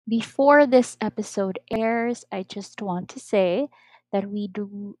Before this episode airs, I just want to say that we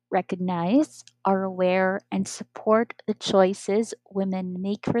do recognize, are aware, and support the choices women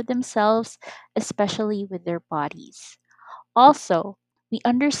make for themselves, especially with their bodies. Also, we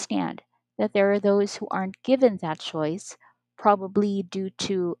understand that there are those who aren't given that choice, probably due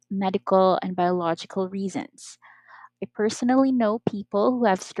to medical and biological reasons. I personally know people who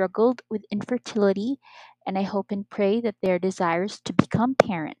have struggled with infertility, and I hope and pray that their desires to become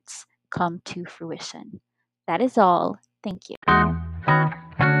parents come to fruition. That is all. Thank you.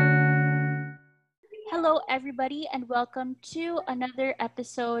 Hello, everybody, and welcome to another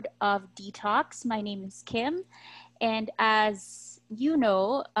episode of Detox. My name is Kim, and as you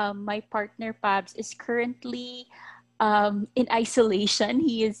know, my partner Pabs is currently in isolation.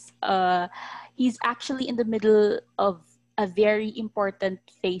 He's actually in the middle of a very important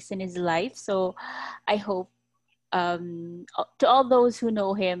phase in his life. So I hope to all those who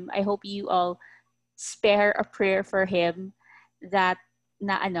know him, I hope you all spare a prayer for him that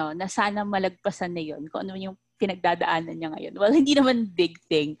na sana malagpasan na yun kung ano yung pinagdadaanan niya ngayon. Well, hindi naman big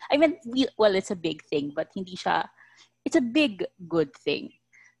thing. I mean, well, it's a big thing, but hindi siya, it's a big good thing.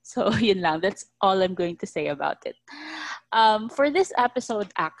 So, yun lang. That's all I'm going to say about it. For this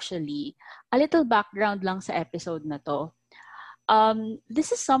episode, actually, a little background lang sa episode na to.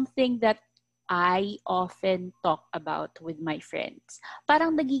 This is something that I often talk about with my friends.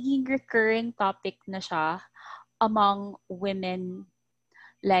 Parang nagiging recurring topic na siya among women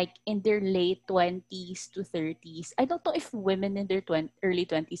like in their late 20s to 30s. I don't know if women in their early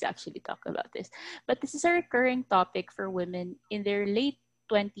 20s actually talk about this, but this is a recurring topic for women in their late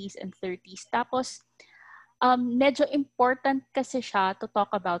 20s and 30s. Tapos, medyo important kasi siya to talk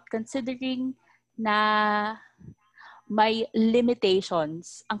about considering na may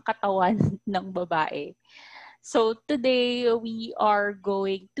limitations ang katawan ng babae. So today we are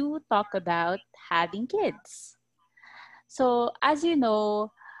going to talk about having kids. So as you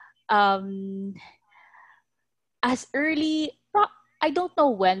know, um, as early, I don't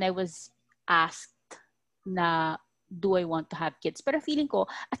know when I was asked na do I want to have kids. Pero feeling ko,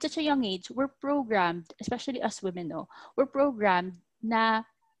 at such a young age, we're programmed, especially as women, no, we're programmed na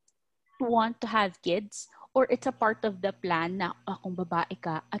to want to have kids or it's a part of the plan na kung babae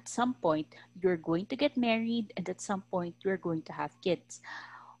ka, at some point, you're going to get married and at some point, you're going to have kids.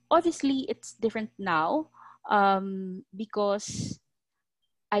 Obviously, it's different now because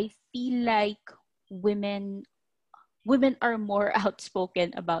I feel like women women are more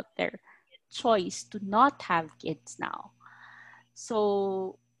outspoken about their choice to not have kids now.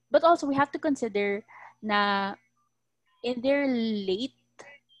 So, but also we have to consider na in their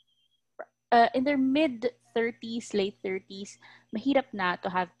in their mid 30s, late 30s, mahirap na to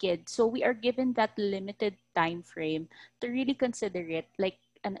have kids. So we are given that limited time frame to really consider it, like,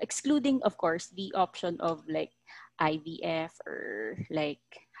 and excluding, of course, the option of like IVF or like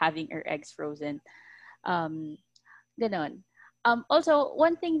having our eggs frozen. Um, Ganon. Also,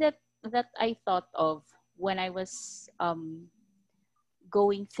 one thing that I thought of when I was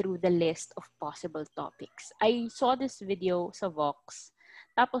going through the list of possible topics, I saw this video sa Vox.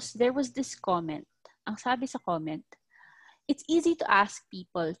 Tapos there was this comment. Ang sabi sa comment, it's easy to ask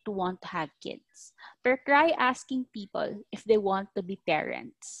people to want to have kids, but try asking people if they want to be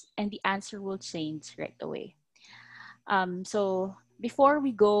parents, and the answer will change right away. So before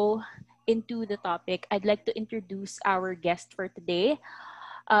we go into the topic, I'd like to introduce our guest for today.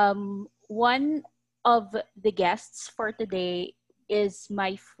 One of the guests for today is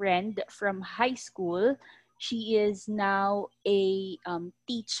my friend from high school. She is now a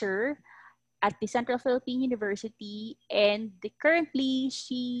teacher at the Central Philippine University, and currently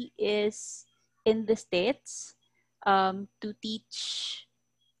she is in the States to teach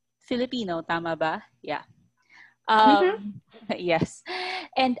Filipino. Tama ba? Yeah. Yes.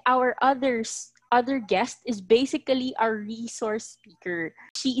 And our other guest is basically our resource speaker.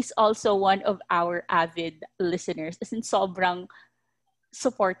 She is also one of our avid listeners. As in, sobrang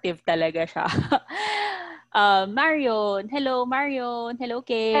supportive talaga siya. Marion. Hello, Marion. Hello,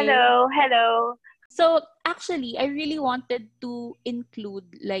 Kay. Hello, hello. So, actually, I really wanted to include,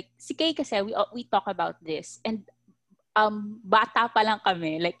 like, si Kay kasi, we talk about this. And bata pa lang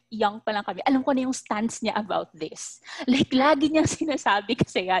kami, like young pa lang kami, alam ko na yung stance niya about this. Like, lagi niyang sinasabi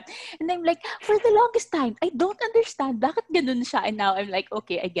kasi yan. And I'm like, for the longest time, I don't understand bakit ganun siya. And now I'm like,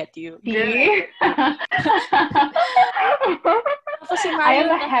 okay, I get you. See? Tapos si I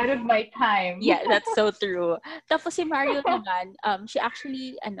Mario, am ahead of my time. yeah, that's so true. Tapos si Mario naman, she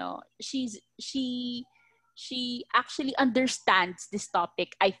actually, she she actually understands this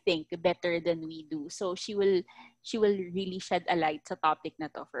topic, I think, better than we do. So she will really shed a light sa topic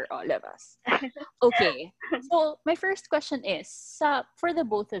na to for all of us. Okay. So my first question is, for the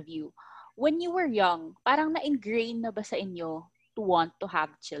both of you, when you were young, parang na-ingrain na ba sa inyo to want to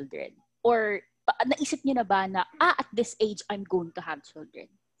have children? Or naisip niyo na ba na, at this age, I'm going to have children?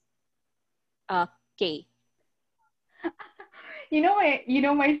 Okay. You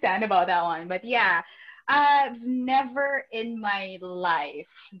know my stand about that one, but yeah, never in my life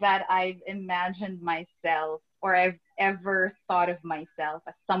that I've imagined myself or I've ever thought of myself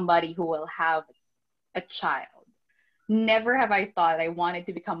as somebody who will have a child. Never have I thought I wanted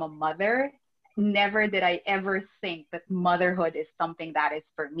to become a mother. Never did I ever think that motherhood is something that is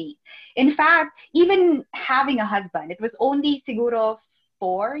for me. In fact, even having a husband, it was only siguro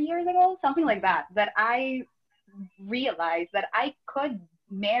 4 years ago, something like that, that I realized that I could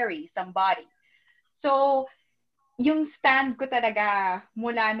marry somebody. So, yung stand ko talaga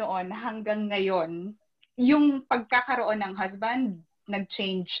mula noon hanggang ngayon, yung pagkakaroon ng husband,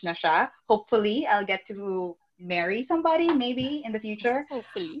 nag-change na siya. Hopefully, I'll get to marry somebody maybe in the future.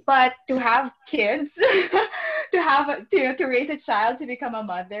 Hopefully. But to have kids, to raise a child, to become a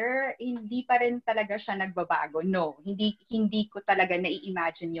mother, hindi pa rin talaga siya nagbabago. No, hindi ko talaga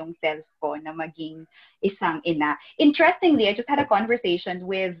nai-imagine yung self ko na maging isang ina. Interestingly, I just had a conversation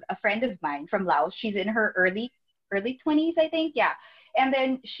with a friend of mine from Laos. She's in her early 20s, I think. Yeah. And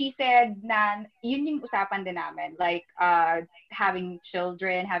then she said na yun yung usapan din namin, like having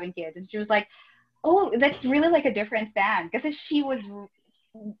children, having kids. And she was like, oh, that's really like a different stand. Kasi she was,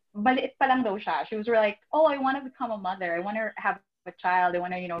 maliit pa lang daw siya. She was like, oh, I want to become a mother. I want to have a child. I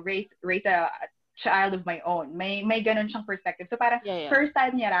want to, raise a child of my own. May ganon siyang perspective. So parang first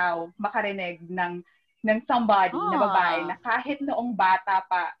time niya raw makarinig ng somebody na babae na kahit noong bata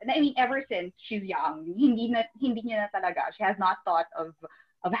pa, I mean, ever since she's young, hindi niya na talaga. She has not thought of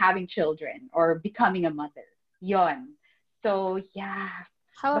having children or becoming a mother. Yon. So, yeah.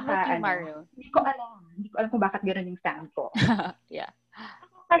 How about you, Mario? Hindi ko alam kung bakit gano'n yung stand ko. Yeah.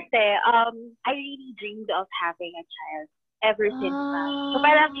 Kasi, I really dreamed of having a child ever since. So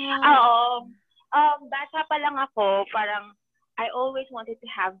parang, bata pa lang ako, parang, I always wanted to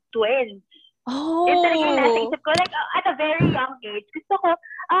have twins. Oh! Ito talaga yung nasa isip ko. Like, at a very young age, gusto ko,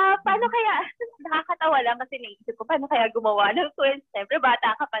 paano kaya, nakakatawa lang kasi naisip ko, paano kaya gumawa ng twins? Siyempre,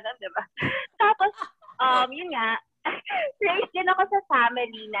 bata ka pa nun, diba? Tapos, yun nga, raised din ako sa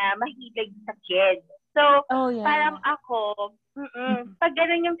family na mahilig sa kids. So, parang ako, pag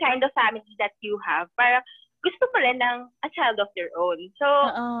ganun yung kind of family that you have, parang gusto ko rin ng a child of their own. So,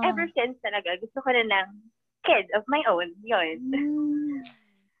 ever since talaga, gusto ko rin ng kid of my own. Yun.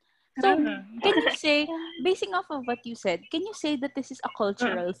 So, can you say, basing off of what you said, can you say that this is a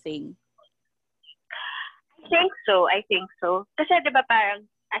cultural thing? I think so. Kasi diba parang,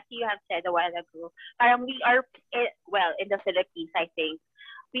 as you have said a while ago, parang we are, well, in the Philippines, I think,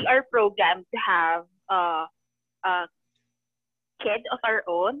 we are programmed to have a kid of our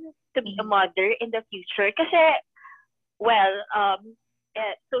own, to be a mother in the future. Kasi, well,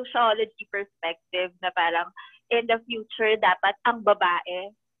 sociology perspective na parang in the future, dapat ang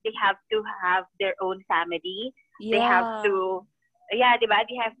babae, they have to have their own family. Yeah. They have to, diba?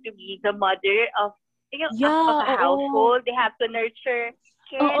 They have to be the mother of a household. They have to nurture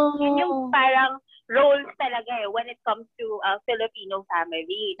kids. Yun yung parang roles talaga when it comes to a Filipino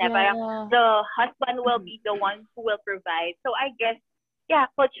family. Na parang the husband will be the one who will provide. So I guess,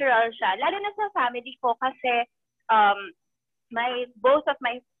 cultural siya. Lalo na sa family ko kasi both of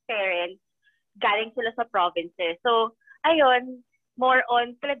my parents galing sila sa provinces. So, ayun, more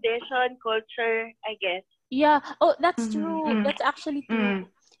on tradition, culture, I guess. Yeah. Oh, that's true. That's actually true.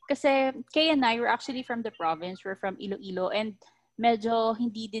 Kasi Kay and I were actually from the province. We're from Iloilo. And medyo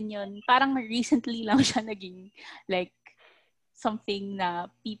hindi din yun. Parang recently lang siya naging like something na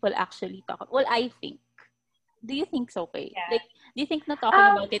people actually talk about. Well, I think. Do you think so, Kay? Yeah. Like, do you think na talking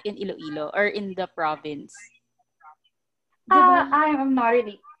about it in Iloilo or in the province? I'm not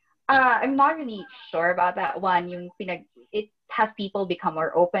really sure about that one. It has people become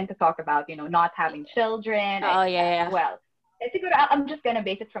more open to talk about, not having children. Oh, yeah. Well, siguro, I'm just gonna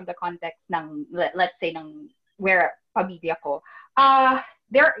base it from the context ng, let's say, ng where pamilya ko.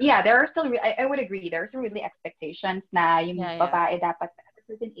 There are still, I would agree, there are still really expectations na yung babae dapat at a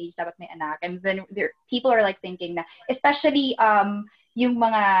certain age dapat may anak. And then people are like thinking na, especially yung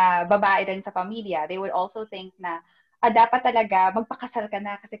mga babae din sa pamilya, they would also think na, dapat talaga magpakasal ka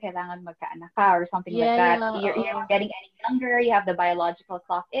na kasi kailangan magkaanak ka or something like that. You're getting any younger, you have the biological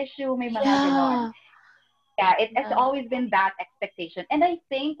clock issue, may mga ganon. Yeah, it has always been that expectation. And I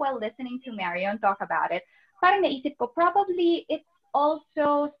think while listening to Marion talk about it, parang naisip ko, probably it's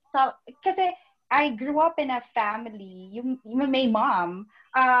also, kasi I grew up in a family, yung may mom,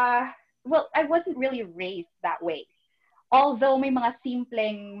 well, I wasn't really raised that way. Although may mga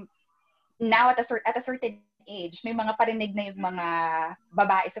simpleng, now at a certain age, may mga parinig na yung mga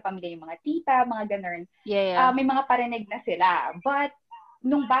babae sa pamilya, yung mga tita, mga ganun. Yeah. May mga parinig na sila. But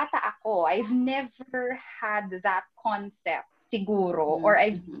nung bata ako, I've never had that concept siguro, or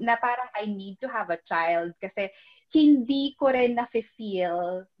na parang I need to have a child kasi hindi ko rin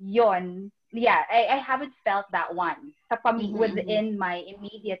na-feel yon. Yeah, I haven't felt that one sa within my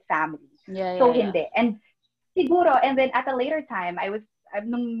immediate family. So hindi. And siguro, and then at a later time,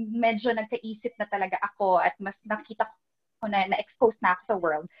 nung medyo nagkaisip na talaga ako at mas nakita ko na-expose na ako sa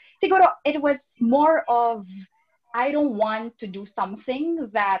world, siguro it was more of, I don't want to do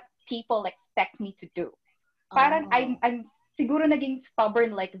something that people expect me to do. Parang I'm siguro naging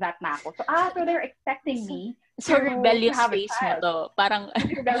stubborn like that na ako. So they're expecting me so rebellious face mo to. Parang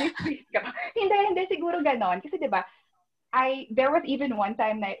rebellious face ka ba? Hindi siguro ganon. Kasi 'di ba, there was even one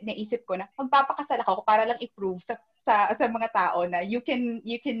time na naisip ko na magpapakasal ako para lang i-prove sa mga tao na you can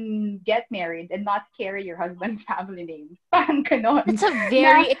get married and not carry your husband's family name. Parang ganon. It's a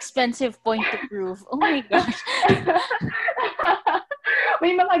very expensive point to prove. Oh my gosh.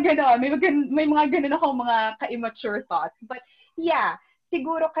 May mga ganon. May mga ganon akong mga ka-immature thoughts. But yeah,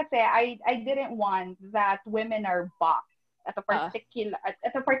 siguro kasi I didn't want that women are boxed at a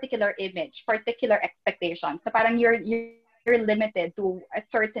particular image, particular expectations. So parang you're limited to a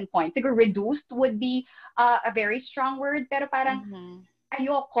certain point. Siguro reduced would be a very strong word, pero parang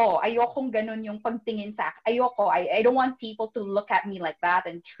ayokong ganun yung pagtingin sa akin. Ayoko. I don't want people to look at me like that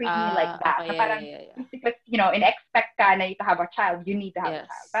and treat me like that. Okay, so parang, because, in-expect ka na to have a child, you need to have a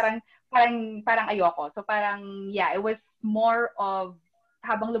child. Parang ayoko. So parang, yeah, it was more of,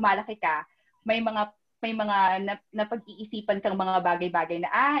 habang lumalaki ka, may mga napag-iisipan kang mga bagay-bagay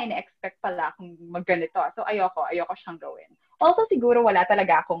na, ina-expect pala akong magganito. So, ayoko siyang gawin. Also, siguro wala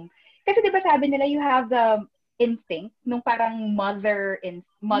talaga akong, kasi diba sabi nila, you have the instinct, nung parang mother's instinct.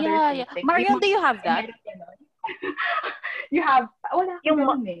 Marion, do you have that? You have, wala akong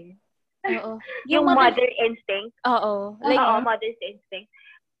ganun eh. Oo. Yung mother instinct? Oo. Mother's instinct.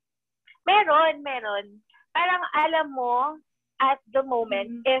 Meron. Parang alam mo, at the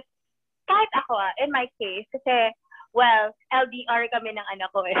moment, if kahit ako, in my case, kasi, well, LDR kami ng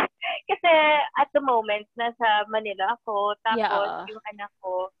anak ko eh. Kasi at the moment, nasa Manila ako, tapos yung anak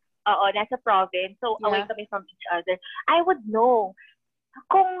ko, nasa province, so away kami from each other. I would know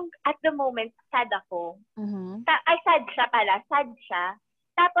kung at the moment, sad ako. Sad siya.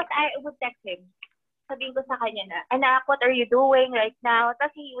 Tapos I would text him. Sabihin ko sa kanya na, anak, what are you doing right now?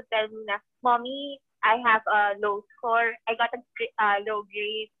 Tapos he would tell me na, Mommy, I have a low score. I got a low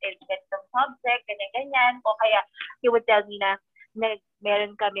grade in some subject, ganyan. O kaya, he would tell me na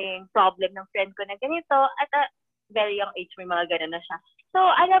meron kaming problem ng friend ko na ganito. At a very young age, may mga ganun na siya. So,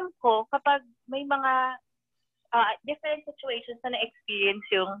 alam ko, kapag may mga different situations na na-experience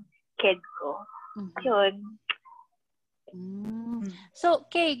yung kids ko. Yun. So,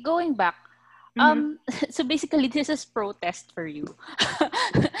 Kay, going back, so basically, this is protest for you.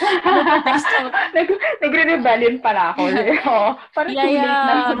 Protest mo? Nagre-rebellion pala ako. Parang too late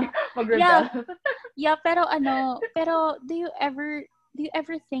na mag-rebel. Yeah, pero do you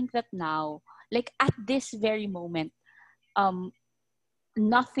ever think that now, like at this very moment,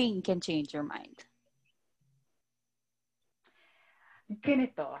 nothing can change your mind?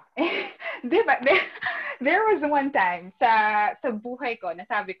 Ganito. Diba? There was one time sa buhay ko,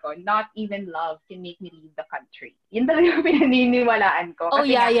 nasabi ko, not even love can make me leave the country. Yun talaga yung pinaniniwalaan ko. Oh,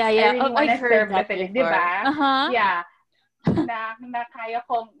 yeah. I really wanna I've heard serve that the Philippines. before. Diba? Yeah. na kaya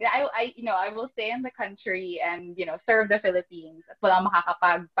kong, I will stay in the country and, serve the Philippines at walang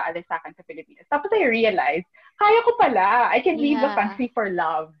makakapagpaalis sa akin sa Pilipinas. Tapos I realized, kaya ko pala. I can leave the country for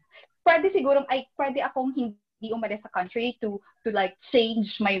love. Pwede akong hindi umalis sa country to like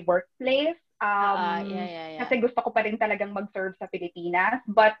change my workplace. Kasi gusto ko pa rin talagang mag-serve sa Pilipinas.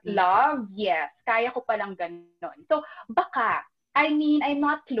 But love, yes. Kaya ko palang ganun. So, baka, I'm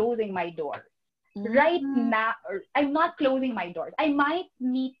not closing my doors. Right now, I'm not closing my doors. I might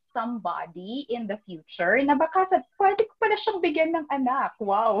meet somebody in the future na baka pwede ko pala siyang bigyan ng anak.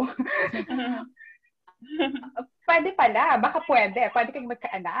 Wow. Pwede pala. Baka pwede. Pwede kang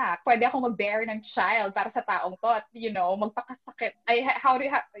magkaanak. Pwede akong mag-bear ng child para sa taong to. At, magpakasakit.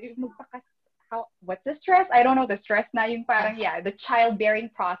 What's the stress? I don't know the stress na yung parang, the childbearing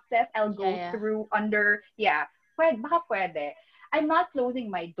process I'll go through under, baka pwede. I'm not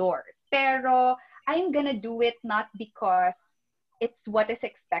closing my doors. Pero, I'm gonna do it not because it's what is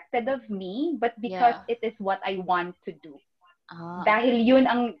expected of me, but because Yeah. it is what I want to do. Ah, Dahil yun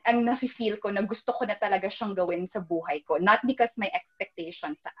ang nafe-feel ko na gusto ko na talaga siyang gawin sa buhay ko. Not because may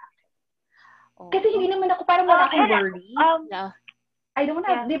expectation sa akin. oh. Kasi hindi naman ako, parang wala akong And, worry. Yeah. I don't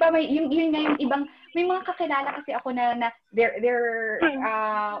have, Yeah. di ba, may, yun nga yung ibang, may mga kakilala kasi ako na they're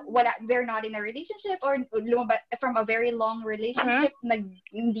not in a relationship or lumabas from a very long relationship,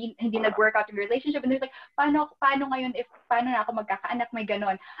 hindi nag-work out yung relationship, and they're like, paano ngayon paano na ako magkakaanak, may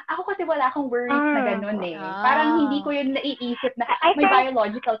ganon. Ako kasi wala akong worries na ganon eh. Parang hindi ko yun naiisip na may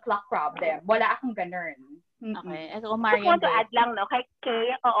biological clock problem. Wala akong ganon. Okay. Ito, I just Marian want to din. add lang, no, kay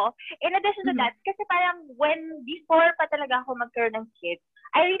Kay, oo. In addition to that, kasi parang before pa talaga ako magkaroon ng kids,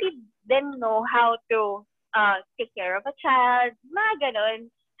 I really didn't know how to take care of a child, mga ganon,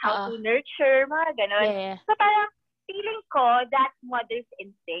 how to nurture, mga ganon. Yeah. So parang feeling ko that mother's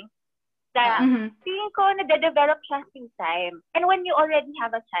instinct, that feeling ko nade-develop siya through time. And when you already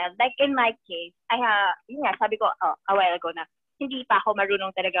have a child, like in my case, yun nga, sabi ko a while ago na, hindi pa ako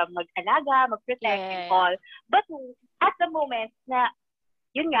marunong talaga mag-alaga, mag-protect, and all. But at the moment na,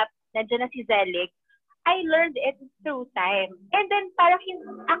 yun nga, nandiyan na si Zelig, I learned it through time. And then, parang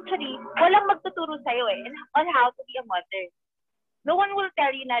actually, walang magtuturo sa'yo on how to be a mother. No one will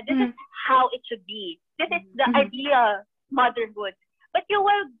tell you na this is how it should be. This is the ideal motherhood. But you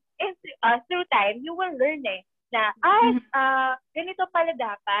will, through time, you will learn na, ganito pala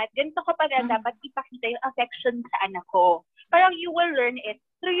dapat, ganito ko pala dapat ipakita yung affection sa anak ko. Parang you will learn it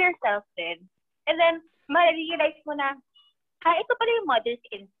through yourself then. And then, ma-realize mo na, ito pala yung mother's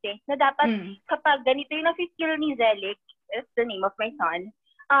instinct na dapat kapag ganito yung na-feel ni Zelig, that's the name of my son,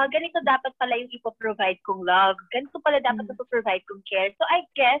 ganito dapat pala yung ipoprovide kong love. Ganito pala dapat ipoprovide kong care. So I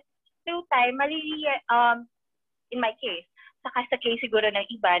guess, through time, in my case, saka sa case siguro ng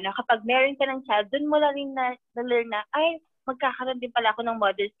iba, na kapag meron ka ng child, dun mo lang rin na-learn na, magkakaroon din pala ako ng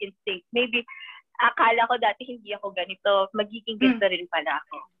mother's instinct. Maybe, akala ko dati hindi ako ganito, magiging ganito rin pala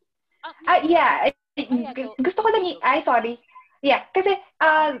ako. Yeah. Gusto ko lang sorry. Yeah, kasi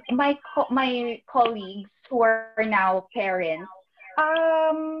my colleagues who are now parents,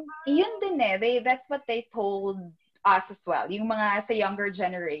 yun din that's what they told us as well. Yung mga sa younger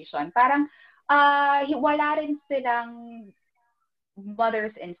generation, parang wala rin silang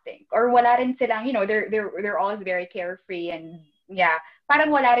mother's instinct, or wala rin silang, they're always very carefree, and yeah,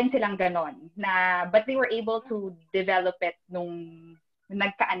 parang wala rin silang ganon na, but they were able to develop it nung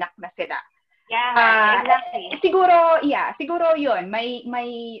nagkaanak na sila. Yeah, exactly. Siguro yun, may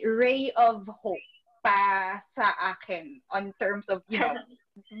ray of hope pa sa akin on terms of,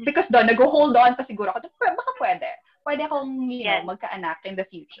 because doon, nag-hold on pa siguro ako, baka pwede akong, magkaanak in the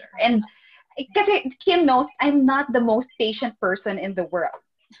future. And kasi Kim knows, I'm not the most patient person in the world.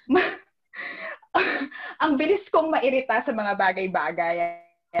 Ang bilis kong mairita sa mga bagay-bagay.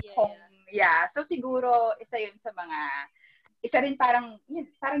 So siguro, isa rin parang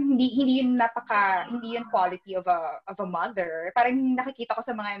hindi yun quality of a mother. Parang nakikita ko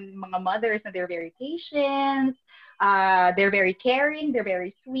sa mga mothers na they're very patient, they're very caring, they're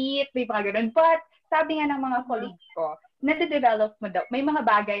very sweet, may mga ganun. But sabi nga ng mga colleagues ko, nade-develop mo daw, may mga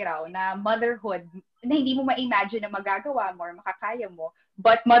bagay raw na motherhood na hindi mo ma-imagine na magagawa mo or makakaya mo,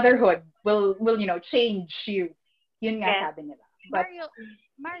 but motherhood will change you. Yun nga sabi nila. But,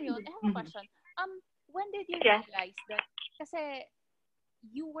 Mario, I have a question. When did you realize that, kasi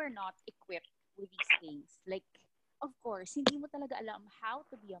you were not equipped with these things? Like, of course, hindi mo talaga alam how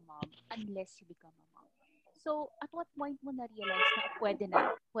to be a mom unless you become a mom. So, at what point mo na-realize na pwede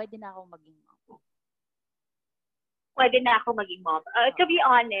na ako maging mom? Pwede na ako maging mom. To be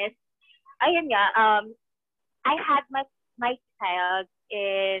honest, ayun nga, I had my child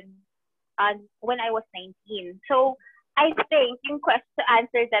when I was 19. So, I think to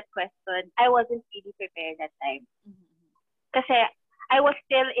answer that question, I wasn't really prepared that time. Kasi I was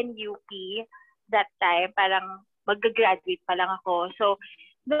still in UP that time, parang mag-graduate pa lang ako. So,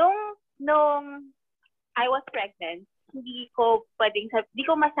 nung I was pregnant, hindi ko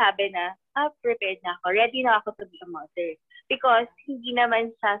masabi na, prepared na ako, ready na ako to be a mother. Because hindi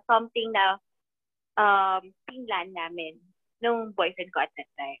naman siya something na pinlan namin nung boyfriend ko at that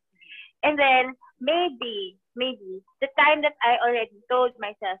time. And then, maybe, the time that I already told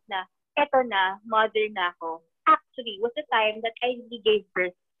myself na, eto na, mother na ako, actually, was the time that I really gave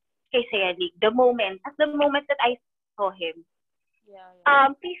birth kay Zelig. At the moment that I saw him.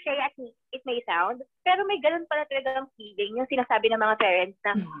 Cliche as it may sound, pero may ganun pala talagang feeling, yung sinasabi ng mga parents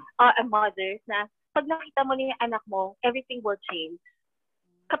na, mothers, na pag nakita mo na yung anak mo, everything will change.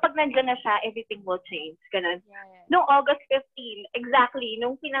 Kapag nandiyan na siya, everything will change. Ganun. Noong August 15, exactly,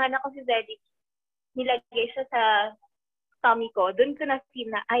 nung pinanganak ko si Zelig, nilagay siya sa tummy ko, dun ko na-feel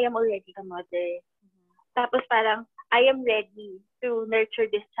na I am already a mother. Tapos parang, I am ready to nurture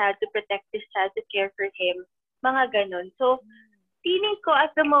this child, to protect this child, to care for him. Mga ganun. So, feeling ko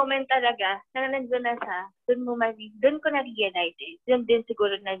at the moment talaga, na nandun na siya, dun ko na-realize it. Dun din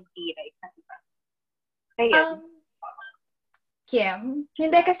siguro nag-realize na iba. Ayun. Kim,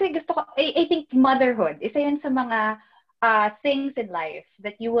 hindi kasi gusto ko, I think motherhood, isa yun sa mga things in life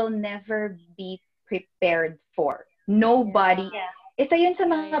that you will never be prepared for. Nobody. Yeah. Isa yun sa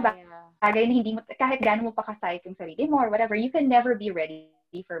mga bagay na hindi mo, kahit gaano mo pakasayit yung sarili mo or whatever, you can never be ready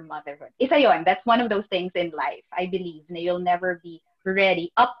for motherhood. Isa yun. That's one of those things in life, I believe, na you'll never be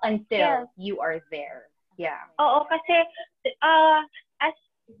ready up until you are there. Yeah. Oo, kasi as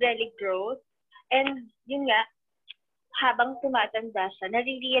Zelly grows, and yun nga, habang tumatanda siya,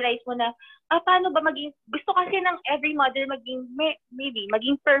 nare-realize mo na, paano ba maging, gusto kasi ng every mother maging, maybe,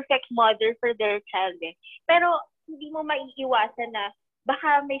 maging perfect mother for their child eh. Pero, hindi mo maiiwasan na,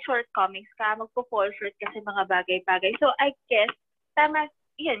 baka may shortcomings ka, magpo-fall short kasi mga bagay-bagay. So, I guess, tama,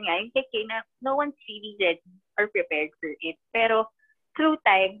 yun nga, yung kay na no one's really ready or prepared for it. Pero, through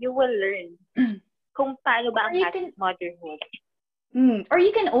time, you will learn kung paano ba ang motherhood. Or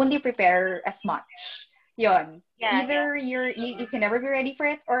you can only prepare as much. Yun. Yeah, Either you can never be ready for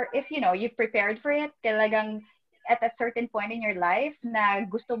it, or if you've prepared for it, talagang at a certain point in your life na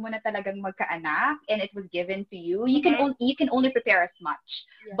gusto mo na talagang magkaanak and it was given to you, you can only prepare as much.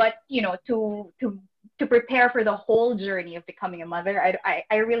 Yeah. But to prepare for the whole journey of becoming a mother,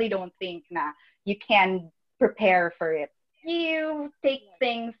 I really don't think na you can prepare for it. You take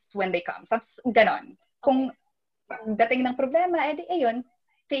things when they come. So, ganon. Kung dating ng problema, edi ayun,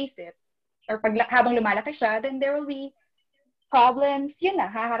 face it. Or habang lumalaki siya, then there will be problems. Yun na,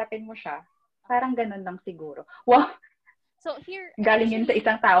 haharapin mo siya. Parang ganun lang siguro. Wow. So here, galing yun sa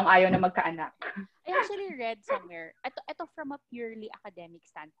isang taong ayaw na magkaanak. I actually read somewhere, ito from a purely academic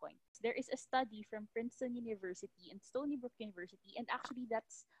standpoint. There is a study from Princeton University and Stony Brook University, and actually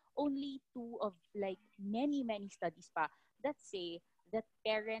that's only two of like many studies pa that say that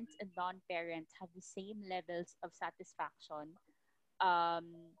parents and non-parents have the same levels of satisfaction.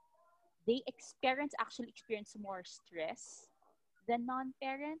 Parents actually experience more stress than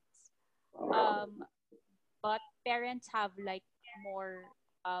non-parents. But parents have like more,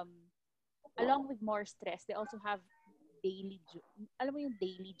 along with more stress, they also have daily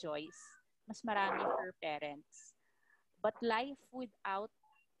joys. Mas marami for parents. But life without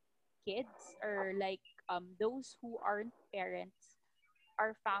kids, or like those who aren't parents,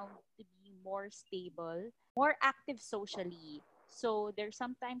 are found to be more stable, more active socially. So they're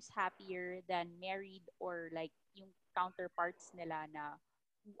sometimes happier than married or like yung counterparts nila na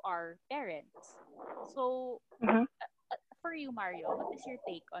who are parents. So for you, Mario, what is your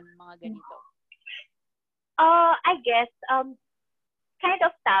take on mga ganito? I guess kind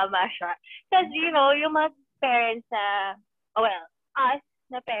of tama siya. Because yung mga parents us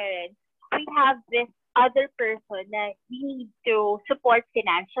na parents, we have this other person na we need to support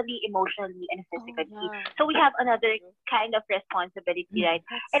financially, emotionally, and physically. Oh, yeah. So we have another kind of responsibility, right?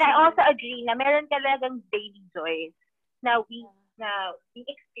 And I also agree na meron talagang daily joys na we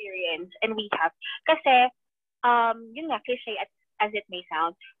experience and we have. Kasi, yun nga, cliche as it may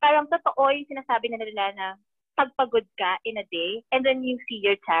sound, parang totoo yung sinasabi na nila na pagpagod ka in a day and then you see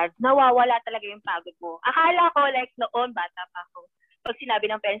your child, nawawala talaga yung pagod mo. Akala ko, like noon, bata pa ako, pag sinabi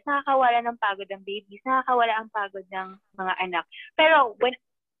ng parents, nakakawala ng pagod ng babies, nakakawala ang pagod ng mga anak. Pero when,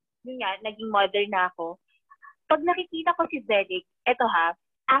 yun nga, naging mother na ako, pag nakikita ko si Zelig, eto ha,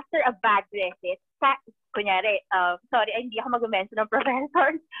 after a bad visit, kunyari, sorry, hindi ako mag-mention ng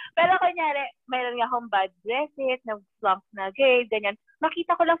professors, pero kunyari, mayroon nga akong bad visit, na-flunk na grade, ganyan,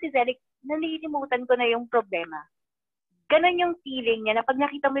 makita ko lang si Zelig, nalilimutan ko na yung problema. Ganon yung feeling niya, na pag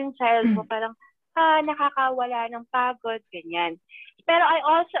nakita mo yung child mo, parang, nakakawala ng pagod, ganyan. Pero I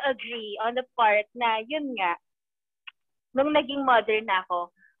also agree on the part na, yun nga, nung naging mother na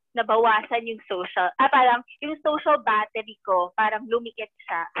ako, nabawasan yung parang yung social battery ko, parang lumikit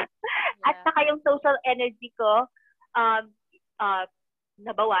siya. Yeah. At saka yung social energy ko,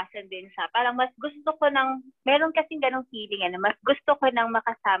 nabawasan din siya. Parang mas gusto ko meron kasing ganong feeling, mas gusto ko nang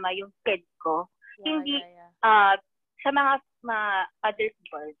makasama yung kids ko. Yeah, hindi, sa mga other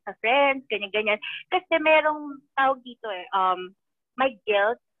people, sa friends, ganyan-ganyan. Kasi merong tawag dito may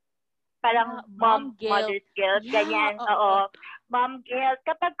guilt, parang mom guilt. Mother's guilt, ganyan. Oo. Mom guilt.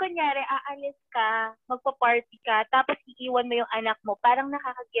 Kapag kunyari, aalis ka, magpa-party ka, tapos iiwan mo yung anak mo, parang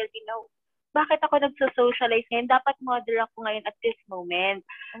nakaka-guilty na, bakit ako nagso-socialize ngayon? Dapat mother ako ngayon at this moment.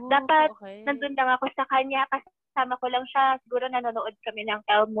 Dapat nandun lang ako sa kanya kasi sama ko lang siya. Siguro nanonood kami ng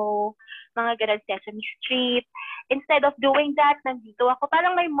Elmo, mga ganun, Sesame Street. Instead of doing that, nandito ako.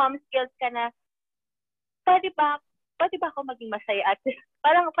 Parang may mom skills ka na, pwede ba, pwede ba ako maging masaya at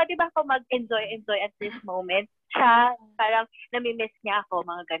parang pwede ba ako mag-enjoy at this moment? Siya, parang namimiss niya ako,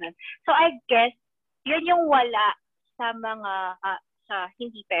 mga ganun. So I guess, yun yung wala sa mga, sa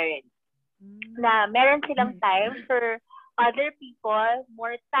hindi parents. Na meron silang time for other people,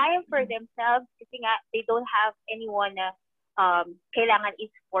 more time for themselves kasi nga they don't have anyone na kailangan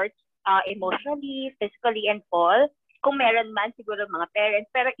i-support emotionally, physically, and all. Kung meron man, siguro mga parents,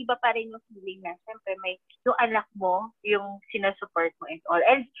 pero iba pa rin yung feeling na siyempre may yung anak mo, yung sinasupport mo and all.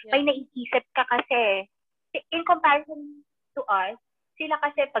 And may naiisip ka kasi, in comparison to us, sila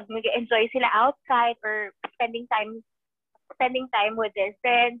kasi pag mag-enjoy sila outside or spending time with their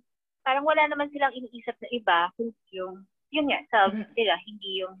friends, parang wala naman silang iniisip na iba, kung yun nga, self sila,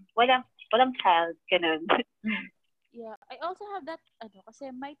 hindi yung, walang child, ganun. Yeah, I also have that,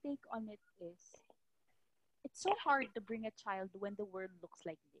 kasi my take on it is, it's so hard to bring a child when the world looks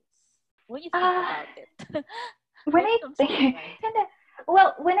like this. When you think about it. When I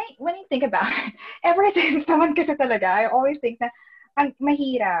think about it, ever since naman kasi talaga, I always think na ang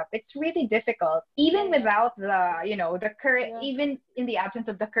mahirap. It's really difficult. Even without the, the current, even in the absence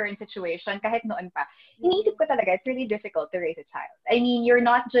of the current situation, kahit noon pa, iniisip ko talaga, it's really difficult to raise a child. I mean, you're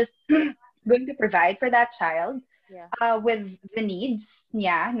not just going to provide for that child with the needs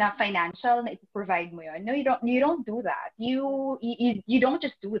niya na financial na iprovide mo yun. No, you don't do that. You don't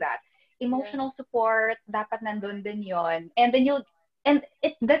just do that. Emotional support, dapat nandun din yun. And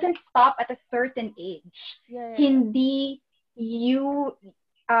it doesn't stop at a certain age. Hindi you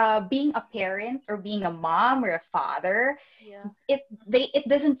being a parent or being a mom or a father, it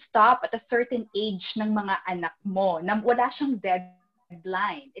doesn't stop at a certain age ng mga anak mo. Na wala siyang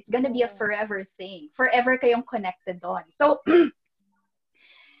deadline. It's gonna be a forever thing. Forever kayong connected on. So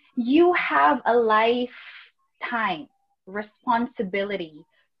you have a lifetime responsibility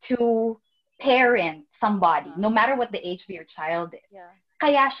to parent somebody, no matter what the age of your child is.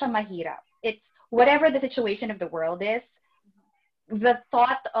 Kaya siya mahirap. It's whatever the situation of the world is, the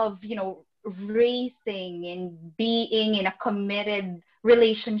thought of, raising and being in a committed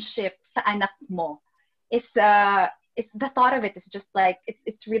relationship sa anak mo is the thought of it is just like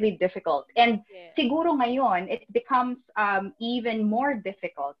it's really difficult. And siguro ngayon it becomes even more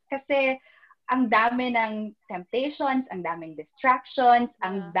difficult kasi ang dami ng temptations, ang daming distractions,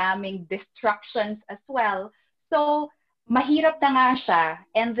 ang daming distractions as well. So mahirap na nga siya,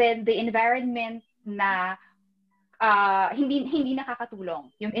 and then the environment na hindi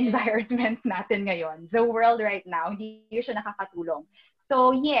nakakatulong yung environment natin ngayon. The world right now, hindi siya nakakatulong.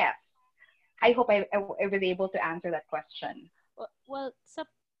 So yes, I hope I was able to answer that question. Well,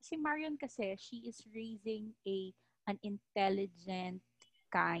 si Marion kasi, she is raising an intelligent,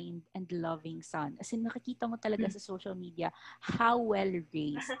 kind, and loving son. As in, nakikita mo talaga sa social media how well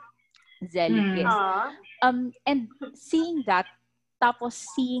raised Zelig is. And seeing that, tapos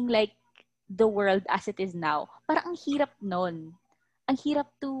seeing like the world as it is now, parang ang hirap nun. Ang hirap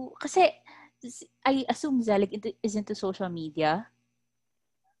kasi I assume Zelig is into social media.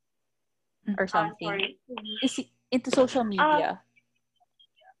 Or something. Is into social media?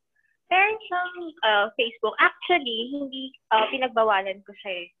 Meron siyang Facebook. Actually, hindi pinagbawalan ko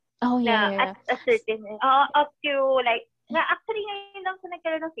siya eh. Oh, yeah. At a certain, up to like, actually ngayon lang siya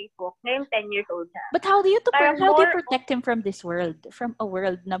nagkaroon ng Facebook. Ngayon 10 years old siya. But how do you protect him from this world? From a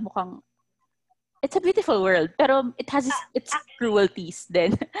world na mukhang, it's a beautiful world, pero it has its cruelties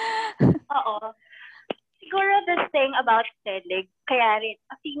then. Oo. Siguro the thing about Zelig, kaya rin,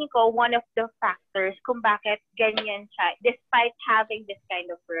 feeling ko, one of the factors kung bakit ganyan siya, despite having this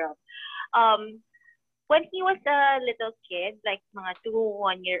kind of world. When he was a little kid, like mga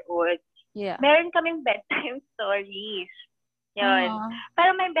 1-year-old, meron kaming bedtime stories. Yun.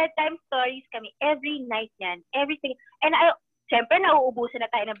 Pero may bedtime stories kami every night yan. Everything. And siyempre, nauubusan na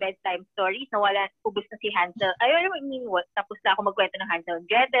tayo ng bedtime stories na ubus na si Hansel. I don't mean what, tapos na ako magkwento ng Hansel and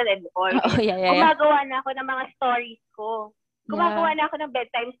Gretel and all. Gumagawa na ako ng mga stories ko. Gumagawa na ako ng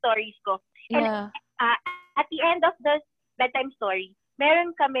bedtime stories ko. And at the end of the bedtime story,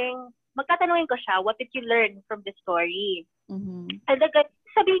 meron kaming, magtatanungin ko siya, what did you learn from the story? And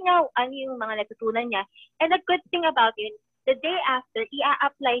sabihin niya, ano yung mga natutunan niya. And the good thing about it, the day after,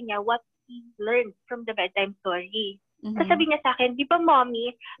 i-apply niya what he learned from the bedtime story. So sabi niya sa akin, di ba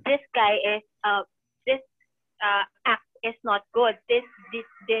mommy, this guy is, this act is not good. This deed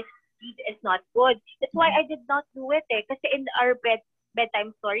is not good. That's why I did not do it eh. Kasi in our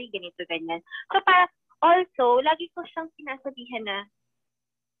bedtime story, ganito, ganyan. So para, also, lagi ko siyang sinasabihan na,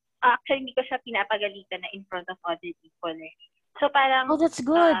 actually, hindi ko siya pinapagalitan na in front of other people eh. So parang, Oh, that's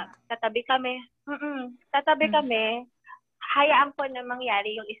good. tatabi kami, hayaan ko na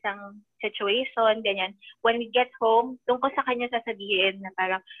mangyari yung isang situation, ganyan. When we get home, doon ko sa kanya sasabihin na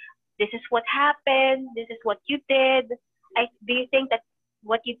parang, this is what happened, this is what you did, do you think that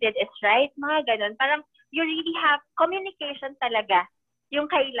what you did is right? Mga ganun. Parang, you really have communication talaga yung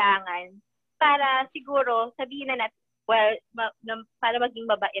kailangan para siguro sabihin na natin, well, para maging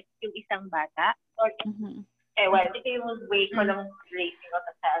mabait yung isang bata. Or, ito yung way ko lang raising of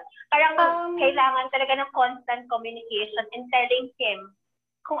a child. Parang kailangan talaga ng constant communication and telling him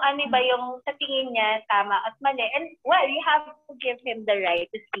kung ano ba yung sa tingin niya tama at mali. And, well, you have to give him the right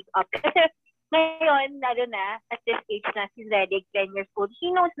to speak up. Kasi ngayon, lalo na, at this age na si Zelig, 10 years old, he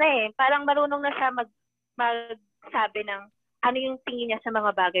knows na eh. Parang marunong na siya magsabi ng ano yung tingin niya sa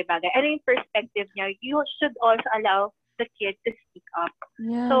mga bagay-bagay. Ano yung perspective niya. You should also allow the kid to speak up.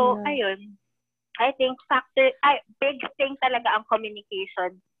 Yeah, so, ayun. I think big thing talaga ang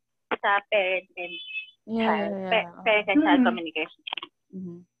communication sa parent and child. Parent and child communication.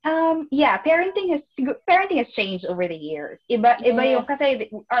 Parenting has changed over the years. Iba yung kasi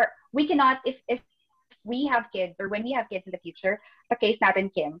we cannot if we have kids or when we have kids in the future, the case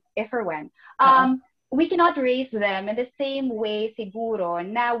natin Kim, if or when, we cannot raise them in the same way siguro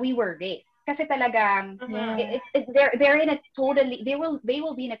na we were raised. Kasi talagang they're in a totally they will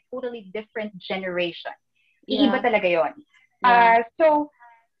be in a totally different generation. Iiba talaga yon. So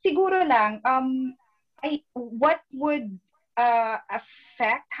siguro lang what would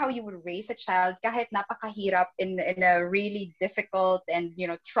affect how you would raise a child kahit napakahirap in a really difficult and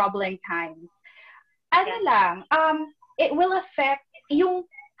troubling times. Ano lang, it will affect yung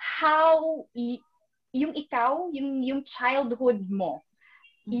how yung ikaw, yung childhood mo.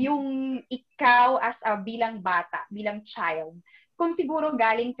 Yung ikaw as bilang bata, bilang child, kung siguro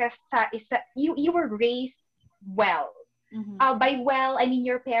galing ka sa you were raised well. By well, I mean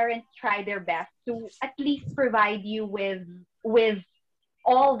your parents try their best to at least provide you with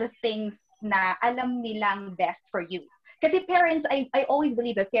all the things na alam nilang best for you. Kasi parents, I always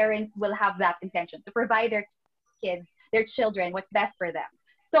believe that parents will have that intention to provide their kids, their children, what's best for them.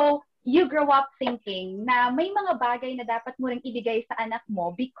 So, you grow up thinking na may mga bagay na dapat mo ring ibigay sa anak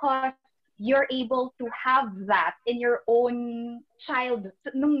mo because you're able to have that in your own child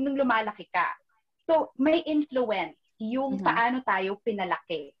nung lumalaki ka. So, may influence yung paano tayo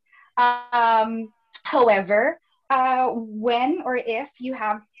pinalaki. However, when or if you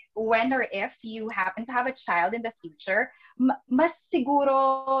happen to have a child in the future, mas siguro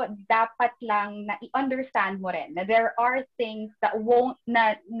dapat lang na i-understand mo rin na there are things that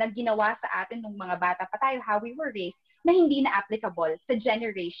na ginawa sa atin nung mga bata pa tayo, how we were raised, na hindi na applicable sa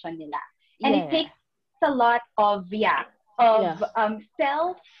generation nila. And it takes a lot of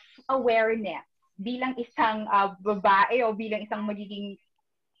self-awareness bilang isang babae o bilang isang magiging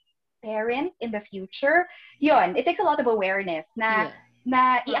parent in the future. Yun, it takes a lot of awareness na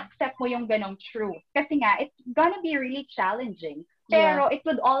i-accept mo yung ganong truth. Kasi nga, it's gonna be really challenging. Pero it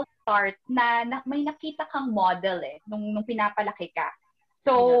would all start na may nakita kang model nung pinapalaki ka.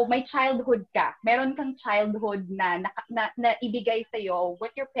 So, may childhood ka. Meron kang childhood na ibigay sa'yo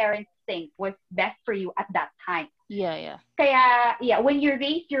what your parents think was best for you at that time. Kaya, when you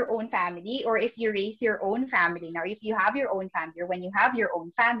raise your own family, or if you raise your own family, now if you have your own family, or when you have your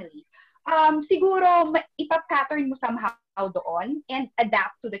own family, siguro ipa-pattern mo somehow doon and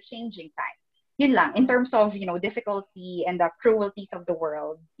adapt to the changing time. Yun lang, in terms of, difficulty and the cruelties of the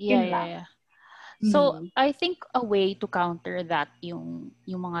world. Yun lang. So, I think a way to counter that yung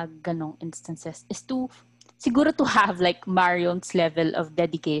mga ganong instances is siguro to have like Marion's level of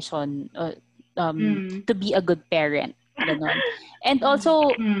dedication to be a good parent. Ganon. And also,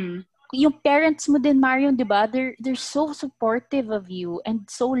 yung parents mo din, Marion, di ba? They're so supportive of you and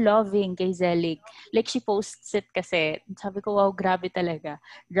so loving kay Zelig. Like, she posts it kasi. Sabi ko, wow, grabe talaga.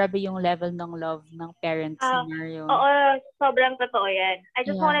 Grabe yung level ng love ng parents ni Marion. Oo, sobrang totoo yan. I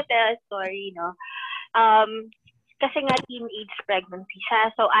just want to tell a story, no? Kasi nga teenage pregnancy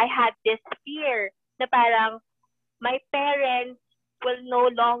siya. So, I had this fear na parang my parents will no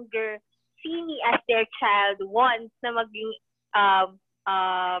longer see me as their child once na maging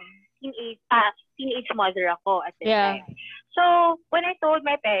teenage mother ako at the time. So, when I told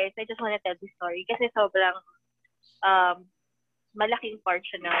my parents, I just want to tell this story kasi sobrang malaking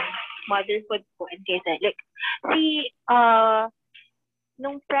portion ng motherhood ko and kay Zelig.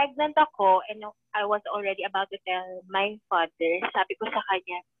 Nung pregnant ako and I was already about to tell my father, sabi ko sa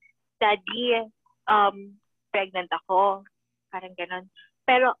kanya, Daddy, pregnant ako. Parang ganon.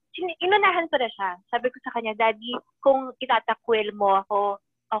 Pero, inunahan ko na siya. Sabi ko sa kanya, Daddy, kung itatakwil mo ako,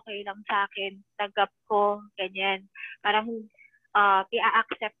 okay lang sa akin, tanggap ko, ganyan. Parang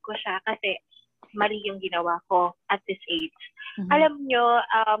i-accept ko siya kasi mali yung ginawa ko at this age. Alam nyo,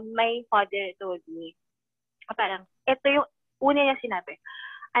 my father told me, parang, ito yung una niya sinabi,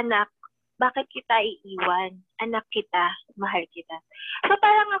 anak, bakit kita iiwan? Anak kita, mahal kita. So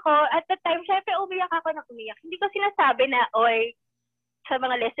parang ako, at the time, syempre umiyak ako ng umiyak. Hindi ko sinasabi na, oy, sa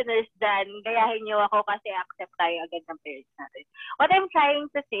mga listeners dyan, gayahin niyo ako kasi accept tayo agad ng parents natin. What I'm trying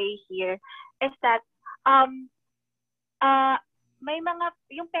to say here is that, may mga,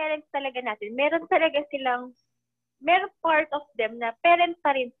 yung parents talaga natin, meron part of them na parents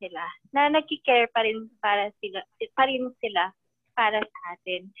pa rin sila, na nagki-care pa rin sila para sa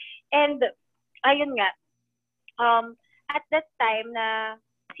atin. And, ayun nga, at that time na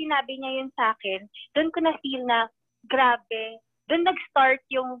sinabi niya yun sa akin, doon ko na-feel na, grabe, doon nag-start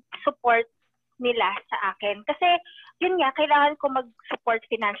yung support nila sa akin. Kasi, yun nga, kailangan ko mag-support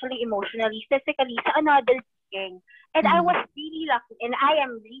financially, emotionally, physically sa another thing. And I was really lucky, and I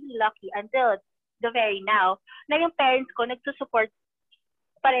am really lucky until the very now, na yung parents ko nagsusupport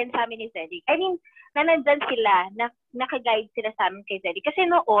pa rin sa amin ni Zeddy. I mean, na nandyan sila, naka-guide sila sa amin kay Zeddy. Kasi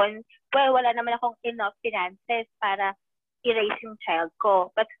noon, wala naman akong enough finances para i-raise yung child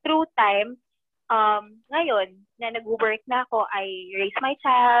ko. But through time, ngayon, na nag-work na ako, I raise my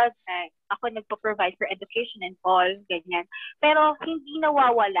child, ako nagpo-provide for education and all, ganyan. Pero hindi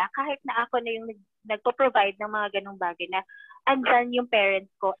nawawala kahit na ako na yung nagpo-provide ng mga ganong bagay na andyan yung parents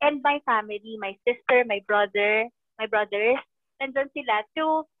ko and my family, my sister, my brothers, andyan sila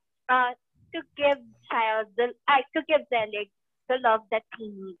to give Zelig the love that he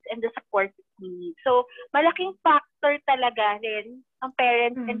needs and the support that he needs. So, malaking factor talaga rin ang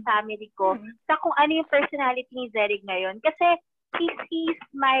parents and family ko sa kung ano yung personality ni Zelig ngayon. Kasi he sees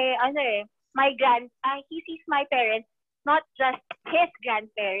he sees my parents, not just his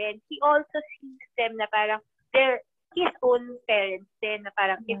grandparents. He also sees them na parang they're his own parents din, na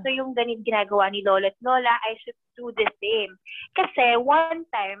parang ito yung ginagawa ni Lola at Lola, I should do the same. Kasi one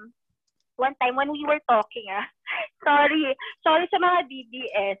time when we were talking, sorry sa mga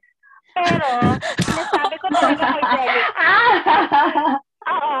DDS, pero sinasabi ko talaga kay Zelig.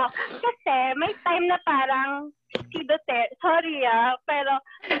 Oo, kasi may time na parang si Duterte, sorry pero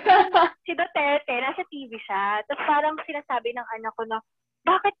si Duterte, nasa TV siya, tapos parang sinasabi ng anak ko na,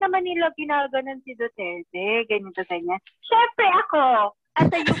 bakit naman nila ginaganon si Duterte? Ganito. Siyempre ako, as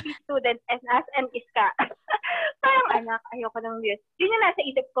a UP student, as an iska, parang anak, ayoko ng Diyos. Yun yung nasa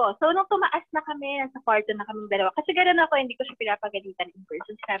isip ko. So, nung tumaas na kami, nasa kwarto na kaming dalawa, kasi gano'n ako, hindi ko siya pinapagalitan in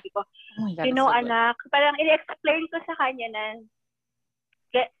person. Sinabi ko, anak, parang i-explain ko sa kanya na,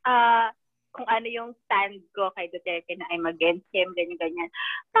 kung ano yung stand ko kay Duterte na I'm against him, ganyan.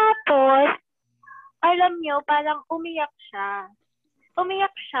 Tapos, alam nyo, parang umiyak siya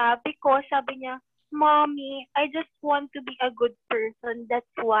because sabi niya, Mommy, I just want to be a good person. That's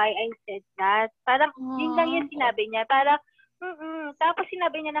why I said that. Parang, yun lang yung sinabi niya. Parang, tapos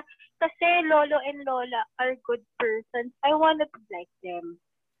sinabi niya na, kasi Lolo and Lola are good persons. I wanna be like them.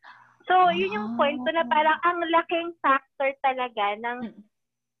 So, yun yung point ko na parang ang laking factor talaga ng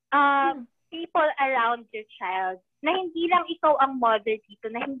people around your child. Na hindi lang ikaw ang mother dito,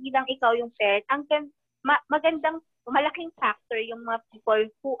 na hindi lang ikaw yung parent. Ang malaking factor yung mga people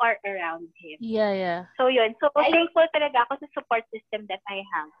who are around him. Yeah. So yun. So thankful talaga ako sa support system that I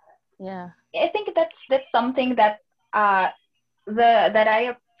have. Yeah. I think that's something that that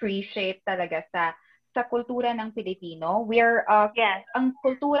I appreciate talaga sa kultura ng Pilipino. Ang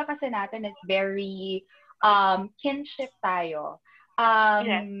kultura kasi natin is very kinship tayo.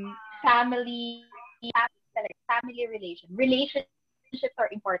 Family relationships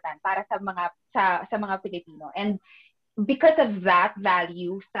are important para sa mga Pilipino, and because of that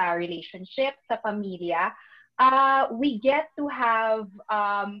value sa relationship sa pamilya, we get to have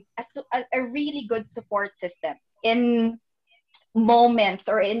a really good support system in moments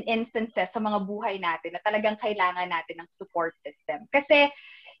or in instances sa mga buhay natin na talagang kailangan natin ng support system. Kasi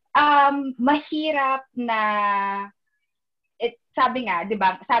mahirap na sabi nga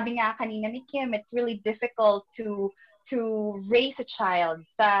kanina ni Kim, it's really difficult to raise a child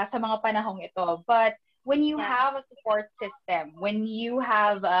sa mga panahong ito. But when you have a support system, when you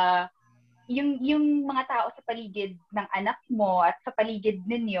have yung mga tao sa paligid ng anak mo at sa paligid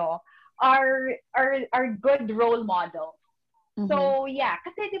ninyo are good role models. So yeah,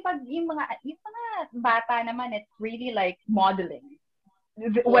 kasi yung mga bata naman, it's really like modeling.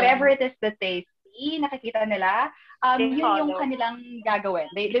 Whatever it is that they see, nakikita nila, yun yung kanilang gagawin.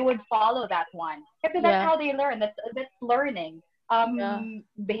 They would follow that one. Kasi that's how they learn. That's learning. Yeah.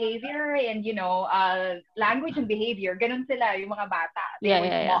 behavior and, language and behavior. Ganun sila, yung mga bata. They Yeah,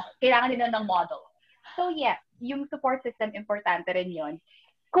 always, yeah, yeah. kailangan nila ng model. So, yes, yung support system, importante rin yun.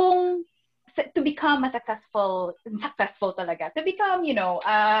 Kung, to become a successful talaga, to become,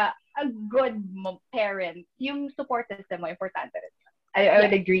 a good parent, yung support system mo, importante rin. I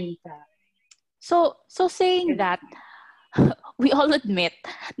would agree sa. So saying that, we all admit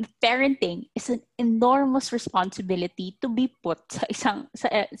that parenting is an enormous responsibility to be put sa isang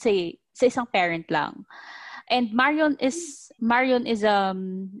parent lang. And Marion is a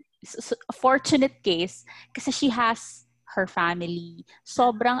fortunate case kasi she has her family.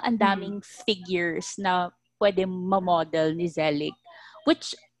 Sobrang ang daming figures na pwede ma-model ni Zelig,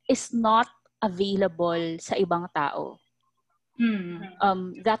 which is not available sa ibang tao.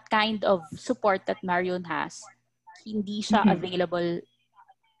 That kind of support that Marion has, hindi siya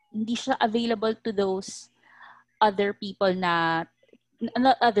available to those other people na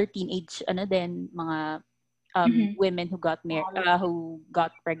not other teenage mga women who got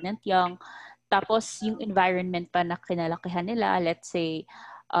pregnant young. Tapos yung environment pa na kinalakihan nila, let's say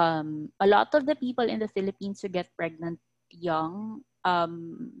a lot of the people in the Philippines who get pregnant young,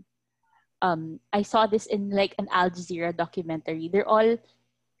 I saw this in like an Al Jazeera documentary. They're all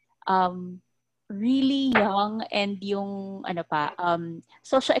really young, and yung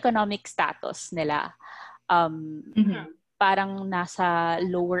socioeconomic status nila parang nasa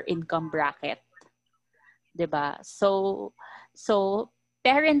lower income bracket. 'Di ba? So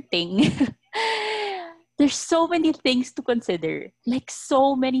parenting, there's so many things to consider. Like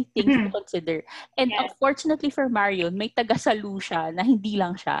so many things to consider. And unfortunately for Marion, may taga-salu siya na hindi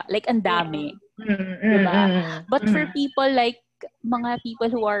lang siya. Like ang dami. Diba? But for people like mga people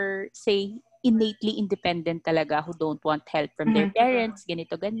who are, say, innately independent talaga, who don't want help from their parents,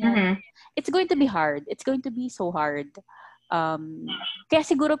 ganito, ganyan, it's going to be hard. It's going to be so hard. Kaya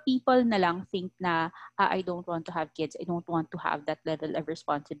siguro people na lang think na, I don't want to have kids. I don't want to have that level of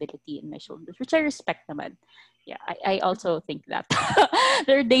responsibility in my shoulders, which I respect naman. Yeah, I also think that.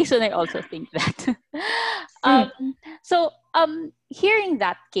 There are days when I also think that. So, hearing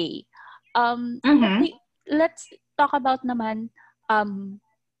that, Kay, let's talk about naman,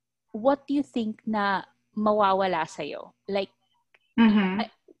 what do you think na mawawala sa'yo? Like,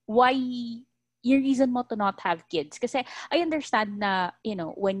 why yung reason mo to not have kids? Kasi I understand na,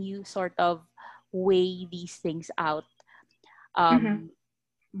 when you sort of weigh these things out,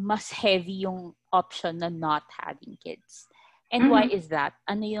 mas heavy yung option na not having kids. And why is that?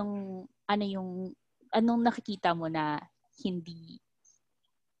 Anong nakikita mo na hindi,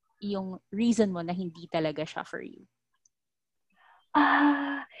 yung reason mo na hindi talaga siya for you?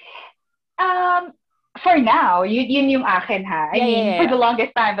 For now, yun yung akin, ha. I mean, for the Yeah.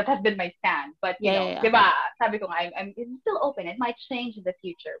 longest time, that has been my stand. But, diba, sabi ko nga, I'm still open. It might change in the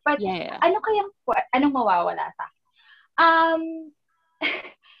future. But, anong mawawala sa akin?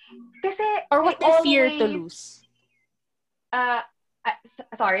 Kasi, or what do you fear to lose?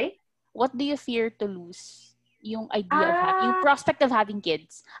 Sorry? What do you fear to lose? Yung idea of yung prospect of having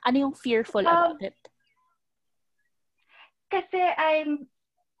kids. Ano yung fearful about it? Kasi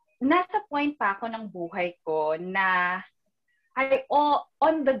nasa point pa ako ng buhay ko na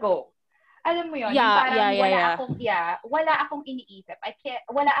on the go. Alam mo yun? Wala akong iniisip.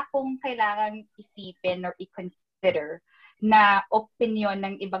 Wala akong kailangan isipin or i-consider na opinion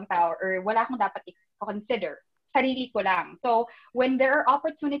ng ibang tao, or wala akong dapat i-consider. Sarili ko lang. So, when there are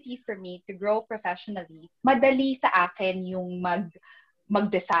opportunities for me to grow professionally, madali sa akin yung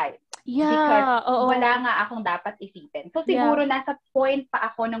mag-decide. Because wala nga akong dapat isipin. So, siguro nasa point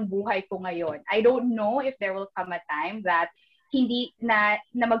pa ako ng buhay ko ngayon. I don't know if there will come a time that hindi na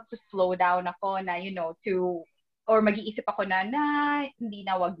mag-slow down ako na, or mag-iisip ako na hindi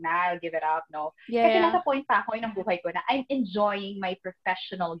na, wag na, I'll give it up, no? Kasi nasa point pa ako ng buhay ko na I'm enjoying my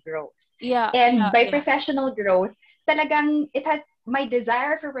professional growth. And by professional growth, talagang my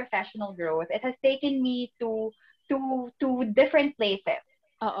desire for professional growth, it has taken me to different places.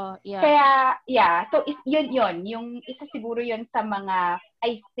 Kaya, so yun, yung isa siguro yun sa mga,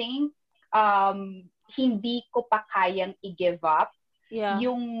 I think, hindi ko pa kayang i-give up.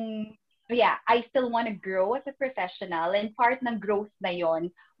 I still want to grow as a professional, and part ng growth na yon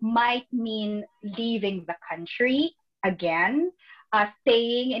might mean leaving the country again,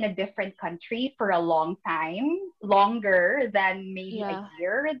 staying in a different country for a long time, longer than maybe a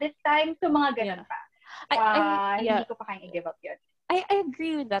year this time. So mga ganun pa. Hindi ko pa kayang i-give up yun. I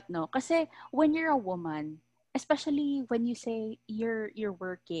agree with that, no? Kasi when you're a woman, especially when you say you're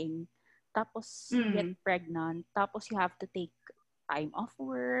working, tapos you get pregnant, tapos you have to take time off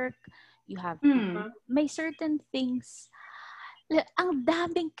work, you have to, may certain things, ang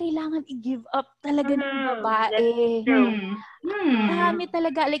daming kailangan i-give up talaga ng babae. That's true. Dami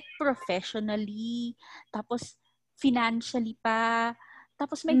talaga, like professionally, tapos financially pa,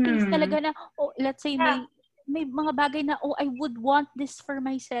 tapos may things talaga na, let's say may mga bagay na, I would want this for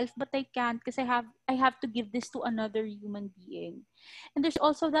myself, but I can't kasi I have to give this to another human being. And there's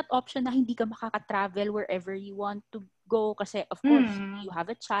also that option na hindi ka makaka-travel wherever you want to go kasi, of course, you have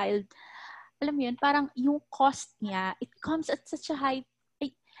a child. Alam mo yun, parang yung cost niya, it comes at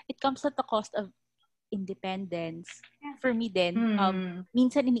the cost of independence. For me din,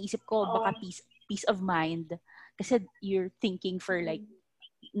 minsan iniisip ko, baka peace of mind. Kasi you're thinking for like,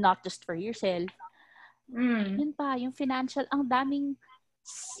 not just for yourself. Yun pa, yung financial, ang daming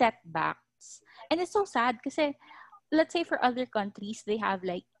setbacks. And it's so sad kasi, let's say for other countries, they have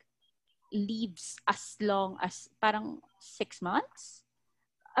like leaves as long as parang 6 months.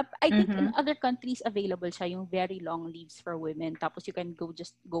 I think in other countries, available siya yung very long leaves for women. Tapos you can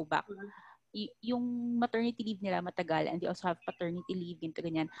just go back. Yung maternity leave nila matagal and they also have paternity leave, ganito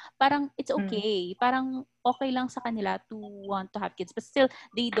ganyan. Parang it's okay. Parang okay lang sa kanila to want to have kids. But still,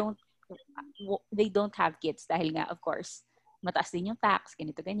 they don't have kids dahil nga, of course, mataas din yung tax,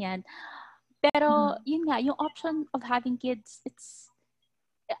 ganito, ganyan. Pero, yun nga, yung option of having kids, it's,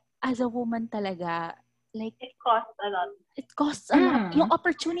 as a woman talaga, like, it costs a lot. It costs a lot. Yung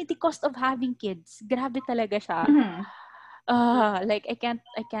opportunity cost of having kids, grabe talaga siya. Like, I can't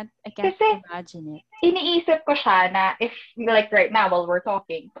Kasi, imagine it. Iniisip ko siya na if, like right now while we're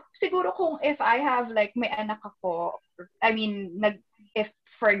talking, siguro kung if I have like, may anak ako, I mean, if,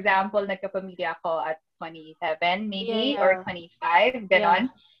 for example, nagkapamilya ako at 27 maybe, or 25, ganon.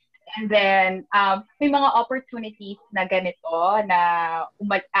 Yeah. And then, may mga opportunities na ganito na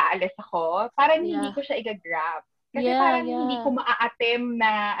aalis ako, parang hindi ko siya i-grab. Kasi parang hindi ko maa-attempt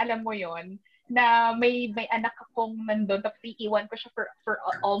na, alam mo yon na may anak akong nandun, tapos iiwan ko siya for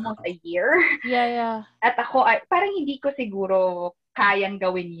almost a year. Yeah. At ako, parang hindi ko siguro kayang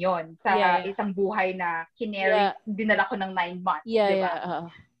gawin yon sa isang buhay na dinala ko ng 9 months.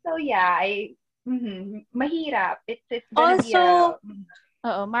 Diba? So mahirap. It's gonna also, be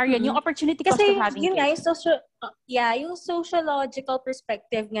Marian, yung opportunity cost of having yun kids. Yung sociological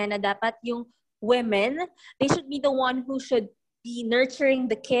perspective nga na dapat yung women, they should be the one who should be nurturing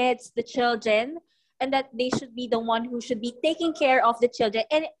the kids, the children, and that they should be the one who should be taking care of the children.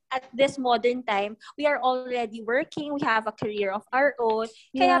 And at this modern time, we are already working, we have a career of our own.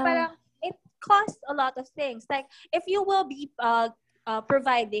 Kaya parang it costs a lot of things. Like, if you will be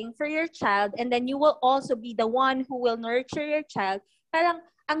providing for your child, and then you will also be the one who will nurture your child, parang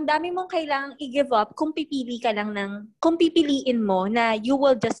ang dami mong kailangang i-give up kung pipiliin mo na you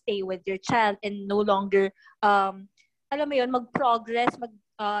will just stay with your child and no longer, alam mo yun, mag-progress,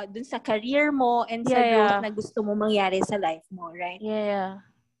 dun sa career mo and sa growth na gusto mo mangyari sa life mo, right? Yeah.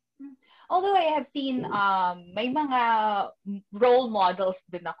 Although I have seen, may mga role models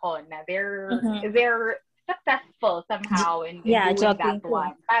din ako na they're successful somehow in doing that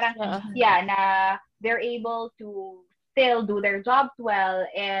one. Parang, na they're able to still do their jobs well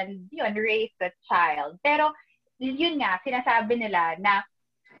and raise the child. Pero, yun nga, sinasabi nila na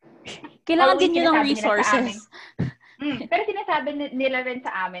kailangan din yun ng resources. Pero sinasabi nila rin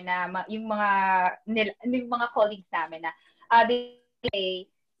sa amin na yung mga colleagues namin na they say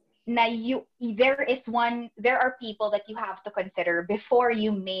na there are people that you have to consider before you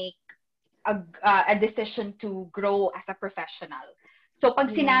make a decision to grow as a professional. So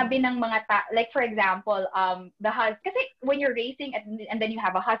pag sinabi ng mga like for example, kasi when you're raising and then you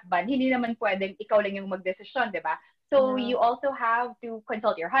have a husband, hindi naman pwedeng ikaw lang yung magdesisyon, 'di ba? So you also have to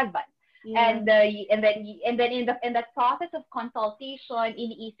consult your husband. Yeah. And then in that process of consultation,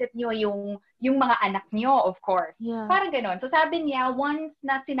 iniisip niyo yung mga anak niyo, of course. Yeah. Parang ganoon. So sabi niya, once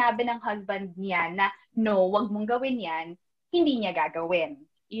na sinabi ng husband niya na no, wag mong gawin 'yan, hindi niya gagawin.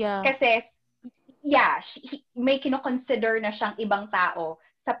 Yeah. Kasi may kino-consider na siyang ibang tao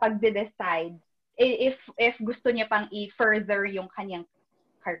sa pagde-decide if gusto niya pang i-further yung kanyang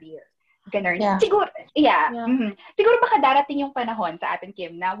career. Ganun. Yeah. Siguro, siguro baka darating yung panahon sa atin,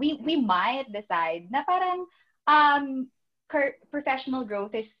 Kim, na we might decide na parang professional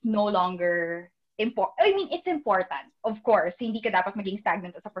growth is no longer important. I mean, it's important. Of course, hindi ka dapat maging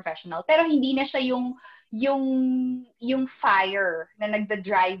stagnant as a professional. Pero hindi na siya yung fire na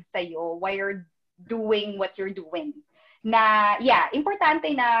nagda-drive sa'yo while you're doing what you're doing. Na, importante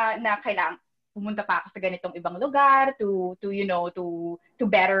na kailangan pumunta pa ako sa ganitong ibang lugar to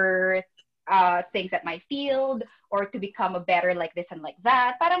better things at my field or to become a better like this and like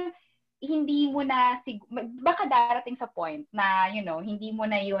that. Parang hindi mo na baka darating sa point na hindi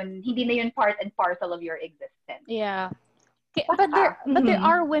na yun part and parcel of your existence. Yeah. But there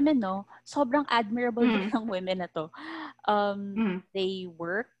are women, no? Sobrang admirable Mm. ng women na to. Mm. They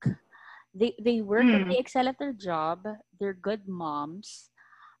work. They work and they excel at their job. They're good moms.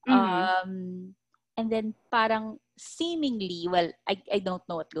 And then parang seemingly, well, I don't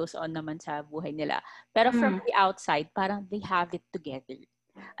know what goes on naman sa buhay nila. Pero from the outside, parang they have it together.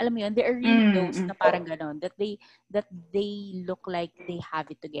 Alam mo yun, there are really those na parang ganon, that they look like they have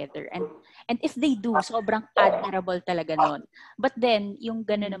it together. And if they do, sobrang admirable talaga nun. But then, yung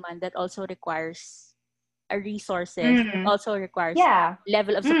ganon naman, that also requires resources. It also requires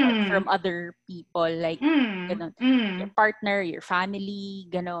level of support from other people, like ganon. Your partner, your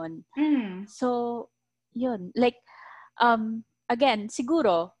family, ganon. So, yun. Like, again,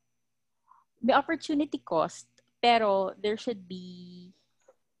 siguro, may opportunity cost, pero there should be,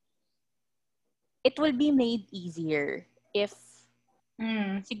 it will be made easier if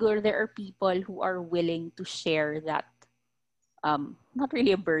siguro there are people who are willing to share that, not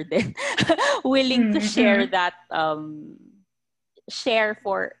really a burden, willing to share that, share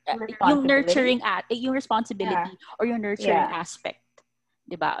for yung nurturing yung responsibility or yung nurturing aspect.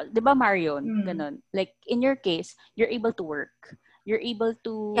 Diba? Diba, Marion? Ganon. Like, in your case, you're able to work. You're able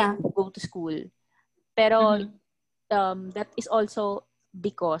to go to school. Pero, that is also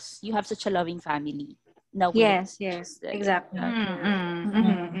because you have such a loving family. Yes, exactly.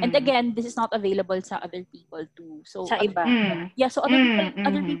 And again, this is not available sa other people too. So sa iba. So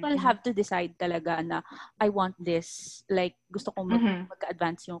other people have to decide talaga na I want this. Like, gusto kong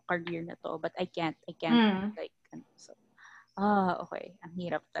mag-advance yung career na to, but I can't. Like, so. Okay. Ang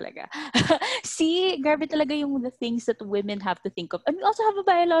hirap talaga. See, grabe talaga yung the things that women have to think of. And we also have a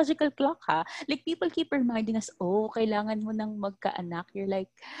biological clock, ha? Like, people keep reminding us, kailangan mo nang magkaanak. You're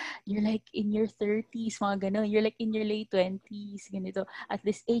like in your 30s, mga gano'n. You're like in your late 20s, ganito. At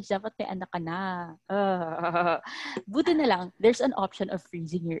this age, dapat may anak ka na. Buti na lang, there's an option of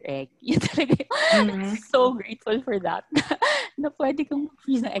freezing your egg. Yun talaga. I'm so grateful for that. Na pwede kong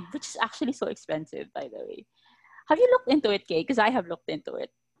freeze ng egg, which is actually so expensive, by the way. Have you looked into it, Kay? Because I have looked into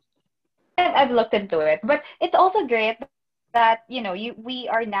it. I've looked into it, but it's also great that we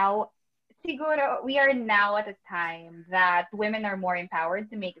are now at a time that women are more empowered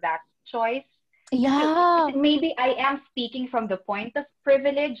to make that choice. Yeah. Maybe I am speaking from the point of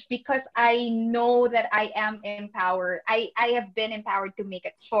privilege because I know that I am empowered. I have been empowered to make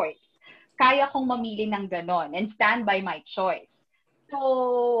a choice. Kaya kong mamili ng ganon and stand by my choice.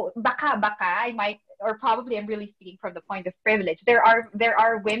 So baka I might, or probably I'm really speaking from the point of privilege. There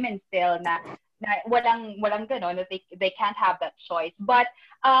are women still na walang ganon, that they can't have that choice. But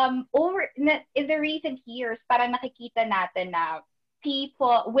in the recent years, parang nakikita natin na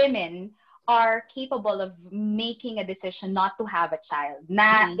women are capable of making a decision not to have a child.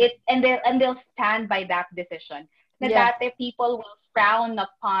 And they'll stand by that decision. Dati people will frown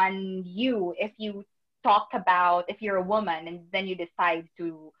upon you if you talk about if you're a woman and then you decide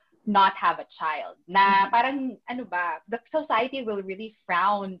to not have a child. Parang the society will really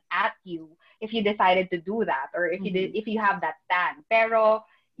frown at you if you decided to do that, or if you have that stand. Pero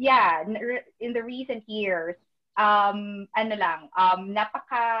in the recent years, napaka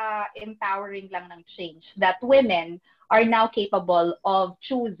empowering lang ng change that women are now capable of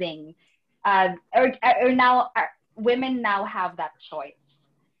choosing, women now have that choice.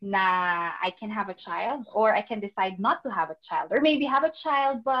 Na I can have a child, or I can decide not to have a child, or maybe have a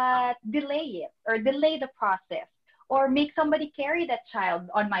child but delay it, or delay the process, or make somebody carry that child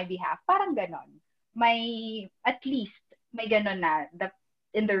on my behalf. Parang ganon. At least may ganon na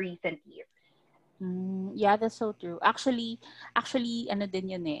in the recent years. Yeah, that's so true. Actually, ano din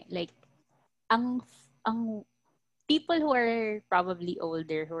yun eh. Like, ang people who are probably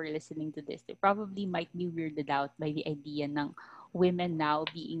older who are listening to this, they probably might be weirded out by the idea ng women now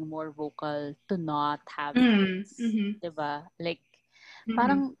being more vocal to not have kids. Diba? Like,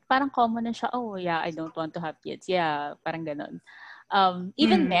 parang common na siya, I don't want to have kids. Yeah, parang ganon.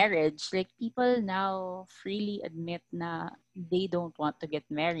 Even marriage, like, people now freely admit na they don't want to get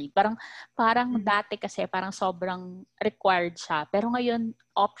married. Parang dati kasi parang sobrang required siya. Pero ngayon,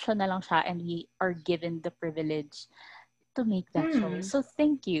 option na lang siya, and we are given the privilege to make that choice. So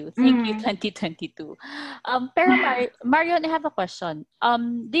thank you 2022. Pero Marion, I have a question.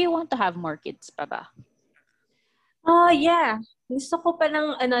 Do you want to have more kids pa ba? Yeah. Gusto ko pa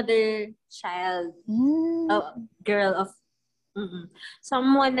ng another child. Girl of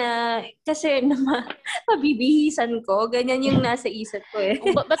someone na kasi mabibihisan ko. Ganyan yung nasa isip ko eh.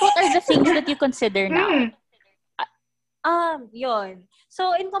 But what are the things that you consider now? Yun.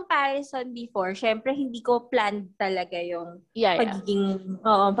 So, in comparison before, syempre, hindi ko planned talaga yung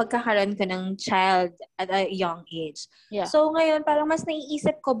pagkakaroon ko ng child at a young age. Yeah. So, ngayon, parang mas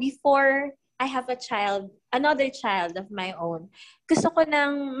naiisip ko before I have a child, another child of my own. Gusto ko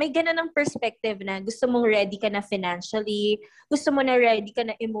may ganun ng perspective na gusto mong ready ka na financially, gusto mo na ready ka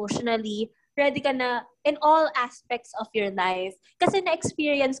na emotionally, ready ka na in all aspects of your life. Kasi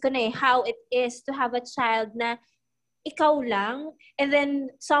na-experience ko na how it is to have a child na ikaw lang, and then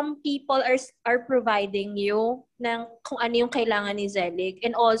some people are providing you ng kung ano yung kailangan ni Zelig.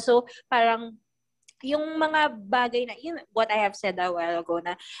 And also, parang yung mga bagay na, what I have said a while ago,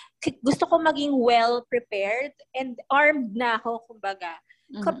 na gusto ko maging well-prepared and armed na ako, kumbaga,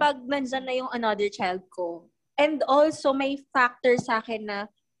 kapag nandyan na yung another child ko. And also, may factor sa akin na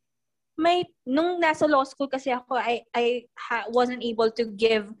nung nasa law school kasi ako, I wasn't able to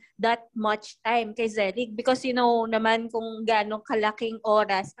give that much time kay Zelig because naman kung gano'ng kalaking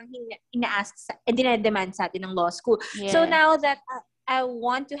oras ang ina-ask and dinademand sa atin ng law school. Yeah. So now that I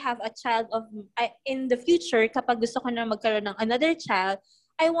want to have a child in the future, kapag gusto ko na magkaroon ng another child,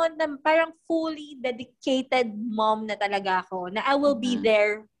 I want them parang fully dedicated mom na talaga ako, na I will be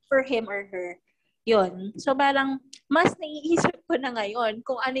there for him or her. Yun. So parang mas naiisip ko na ngayon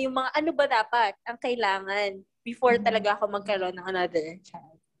kung ano ba dapat ang kailangan before talaga ako magkaroon ng another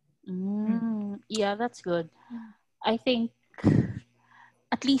child. Yeah, that's good. I think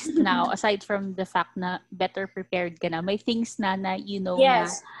at least now, aside from the fact na better prepared ka na, may things na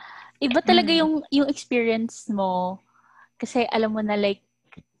yes. Na, iba talaga yung experience mo. Kasi alam mo na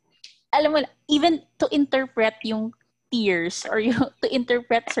even to interpret yung tears or to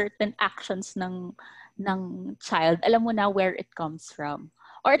interpret certain actions ng child, alam mo na where it comes from.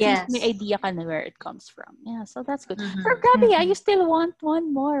 Or at least may idea ka na where it comes from. Yeah, so that's good. Pero grabe, you still want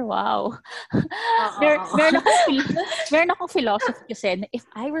one more. Wow. Meron akong philosophy kasi na if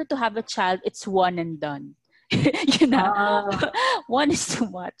I were to have a child, it's one and done. One is too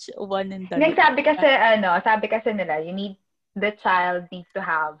much. One and done. Sabi kasi nila, the child needs to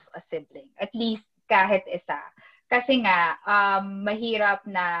have a sibling. At least kahit isa. Kasi nga, mahirap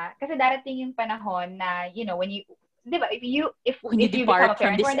na, kasi darating yung panahon na, when you, di ba, if you become a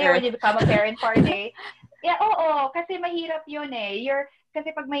parent one day, when you become a parent for a day, oo, kasi mahirap yun eh.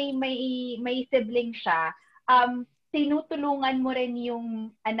 Kasi pag may sibling siya, tinutulungan mo rin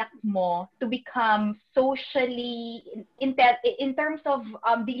yung anak mo to become socially, in terms of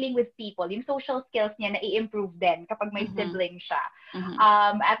dealing with people, yung social skills niya na i-improve din kapag may sibling siya.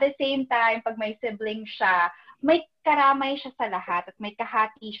 At the same time, pag may sibling siya, may karamay siya sa lahat at may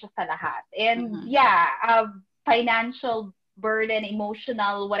kahati siya sa lahat. And financial burden,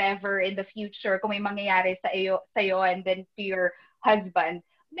 emotional, whatever in the future, kung may mangyayari sa'yo and then to your husband,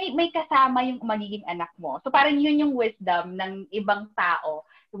 may kasama yung magiging anak mo. So parang yun yung wisdom ng ibang tao.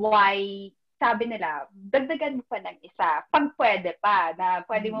 Why, sabi nila, dagdagan mo pa ng isa. Pag pwede pa, na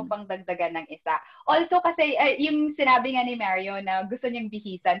pwede mo pang dagdagan ng isa. Also kasi, yung sinabi nga ni Mario na gusto niyang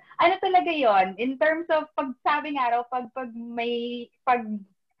bihisan, ano talaga yon in terms of, pag sabi nga raw, pag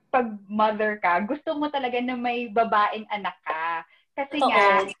mother ka, gusto mo talaga na may babaeng anak ka. Kasi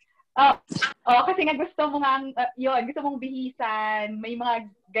kasi nga gusto mo nga, gusto mong bihisan, may mga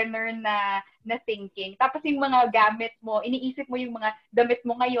ganun na thinking. Tapos yung mga gamit mo, iniisip mo yung mga damit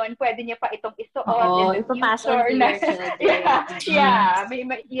mo ngayon, pwede niya pa itong isuot in the future.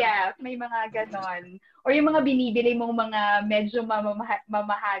 May mga ganon. Or yung mga binibili mong mga medyo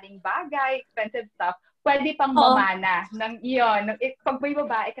mamahaling bagay, expensive stuff, pwede pang mamana ng iyon. Pag may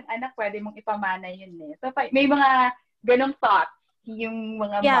babae kang anak, pwede mong ipamana yun eh. So, may mga ganong thoughts yung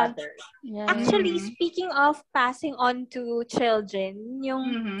mga mothers. Yeah. Actually, speaking of passing on to children,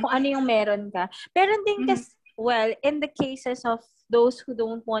 yung kung ano yung meron ka, meron din kasi, in the cases of those who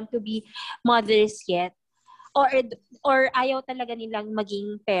don't want to be mothers yet, or ayaw talaga nilang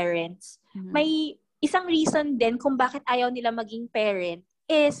maging parents, may isang reason din kung bakit ayaw nila maging parent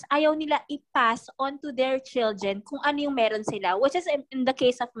is ayaw nila i-pass on to their children kung ano yung meron sila. Which is in the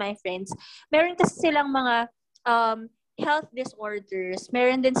case of my friends, meron kasi silang mga health disorders,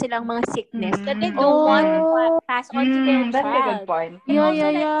 meron din silang mga sickness that they don't want to pass on to their child. That's a good point.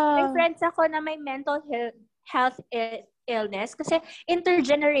 May friends ako na may mental health illness kasi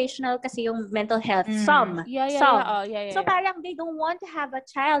intergenerational kasi yung mental health. Some. So parang they don't want to have a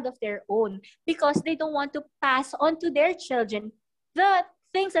child of their own because they don't want to pass on to their children the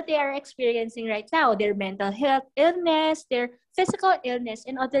things that they are experiencing right now, their mental health illness, their physical illness,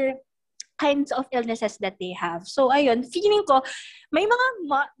 and other kinds of illnesses that they have. So, ayun, feeling ko, may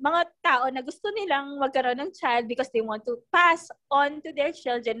mga tao na gusto nilang magkaroon ng child because they want to pass on to their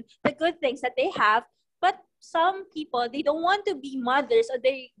children the good things that they have, but some people, they don't want to be mothers or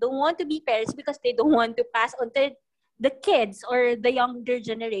they don't want to be parents because they don't want to pass on to the kids or the younger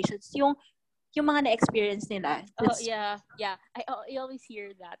generations yung mga na-experience nila. Oh, yeah. I always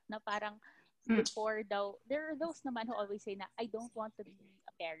hear that na parang before daw, there are those naman who always say na I don't want to be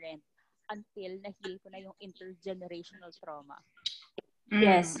a parent until na-heal ko na yung intergenerational trauma.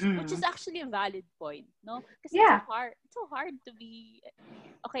 Yes. Which is actually a valid point, no? Kasi it's so hard to be,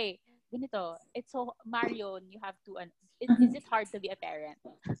 okay, ganito, it's so, Marion, you have to, is it hard to be a parent?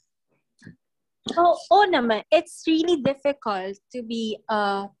 Oo naman. It's really difficult to be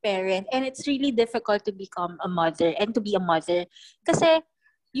a parent and it's really difficult to become a mother and to be a mother. Kasi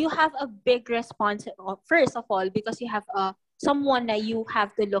you have a big responsibility, first of all, because you have someone that you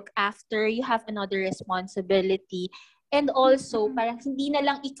have to look after, you have another responsibility. And also, parang hindi na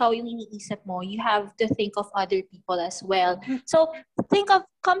lang ikaw yung iniisip mo. You have to think of other people as well. So,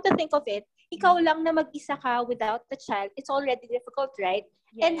 come to think of it, ikaw lang na mag-isa ka without the child, it's already difficult, right?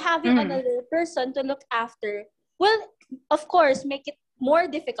 Yeah. And having another person to look after will, of course, make it more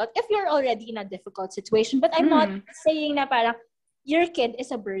difficult if you're already in a difficult situation. But I'm not saying na parang your kid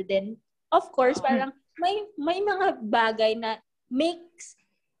is a burden. Of course, parang may mga bagay na makes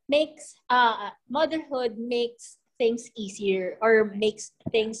motherhood makes things easier or makes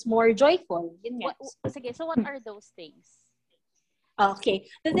things more joyful. Sige, so what are those things? Okay.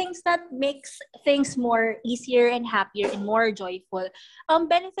 The things that makes things more easier and happier and more joyful.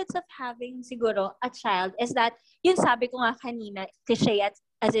 Benefits of having siguro a child is that, yun sabi ko nga kanina, cliche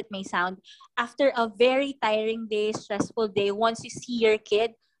as it may sound, after a very tiring day, stressful day, once you see your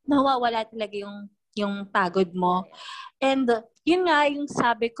kid, nawawala talaga yung pagod mo. And yun nga, yung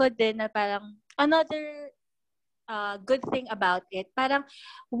sabi ko din na parang another good thing about it, parang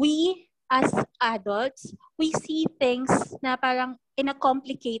we as adults, we see things na parang in a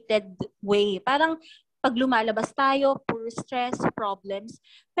complicated way. Parang pag lumalabas tayo, pure stress, problems.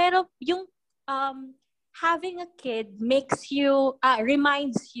 Pero yung having a kid makes you,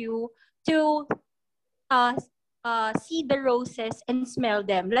 reminds you to see the roses and smell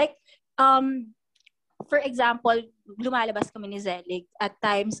them. Like, for example, lumalabas kami ni Zelig at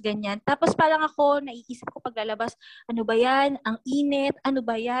times ganyan. Tapos parang ako, naiisip ko paglalabas, ano ba yan? Ang init, ano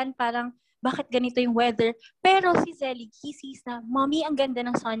ba yan? Parang, bakit ganito yung weather? Pero si Zelig, he sees na, Mommy, ang ganda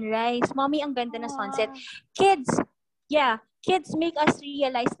ng sunrise. Mommy, ang ganda ng sunset. Kids make us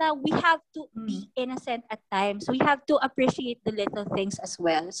realize na we have to be innocent at times. We have to appreciate the little things as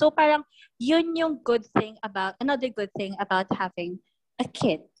well. So parang, yun yung another good thing about having a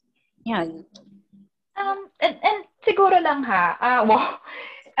kid. Yan. And siguro lang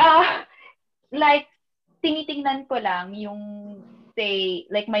like, tinitingnan ko lang yung, say,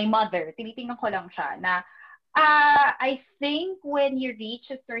 like my mother, tinitingnan ko lang siya na, I think when you reach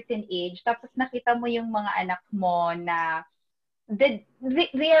a certain age, tapos nakita mo yung mga anak mo na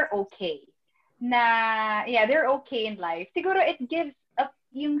they are okay. Na, they're okay in life. Siguro it gives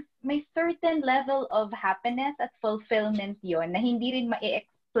yung may certain level of happiness at fulfillment yon na hindi rin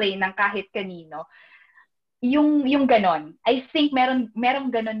ma-explain ng kahit kanino. Yung ganon. I think meron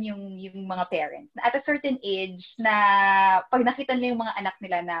ganon yung mga parents. At a certain age na pag nakita nila yung mga anak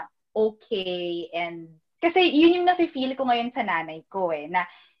nila na okay and kasi yun yung nafe-feel ko ngayon sa nanay ko na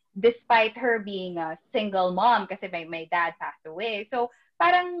despite her being a single mom kasi my dad passed away. So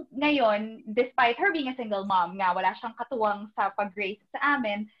parang ngayon, despite her being a single mom nga wala siyang katuwang sa pag-raise sa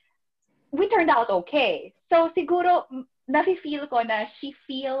amin, we turned out okay. So siguro nafe-feel ko na she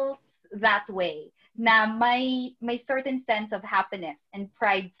feels that way. Na may certain sense of happiness and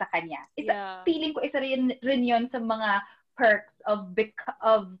pride sa kanya. Feeling ko isa rin yun sa mga perks of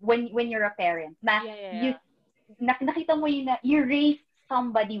when you're a parent. Na nakita mo yun na you raised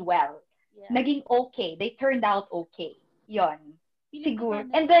somebody well. Naging okay. They turned out okay. Yon. Siguro.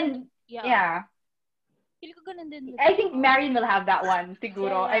 And then, Feeling ko ganun din. I think Marion will have that one,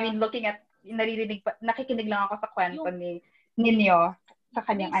 siguro. I mean, nakikinig lang ako sa kwento ninyo sa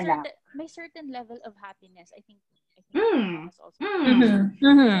kanyang anak. May certain level of happiness, I think was also certain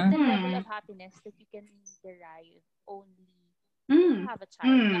level of happiness that you can derive only when you have a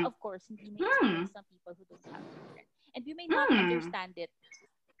child. Now, of course, hindi may experience some people who don't have children. And we may not understand it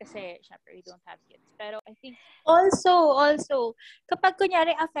kasi, syempre, we don't have kids. Pero I think also, kapag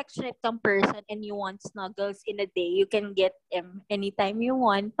kunyari affectionate kang person and you want snuggles in a day, you can get them anytime you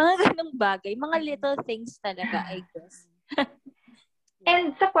want. Mga ganong bagay. Mga little things talaga, I guess.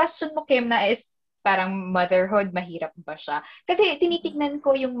 And sa question mo, Kim, na is parang motherhood, mahirap ba siya? Kasi tinitignan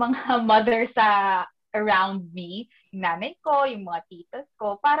ko yung mga mother sa around me, yung nanay ko, yung mga titas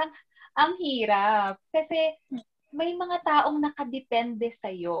ko, parang ang hirap. Kasi may mga taong nakadepende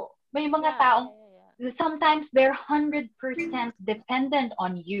sa'yo. May mga taong sometimes they're 100% dependent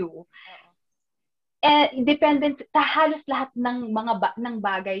on you. Dependent sa halos lahat ng ng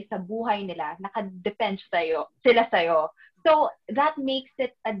bagay sa buhay nila, nakadepend sila sa'yo. So that makes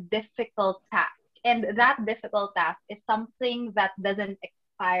it a difficult task. And that difficult task is something that doesn't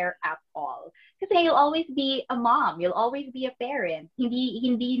expire at all. Kasi you'll always be a mom, you'll always be a parent.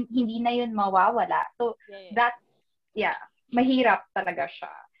 Hindi na yun mawawala. So that, mahirap talaga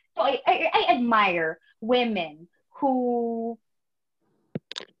siya. So I admire women who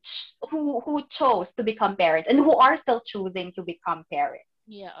chose to become parents and who are still choosing to become parents.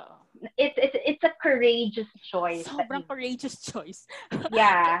 Yeah. It's a courageous choice. Sobrang courageous choice.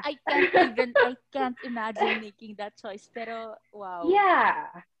 Yeah. I can't imagine making that choice. Pero wow.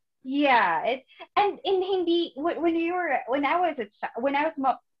 Yeah. And hindi when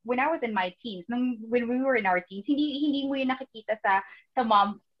I was in my teens, when we were in our teens, hindi mo yung nakikita sa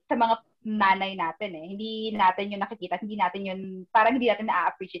mga nanay natin eh. Hindi natin yun nakikita, parang hindi natin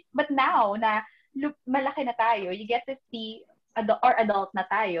na-appreciate. But now na malaki na tayo, you get to see, or adult na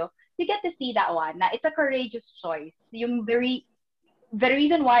tayo, you get to see that one, na it's a courageous choice. Yung the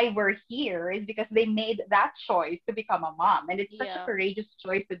reason why we're here is because they made that choice to become a mom. And it's such a courageous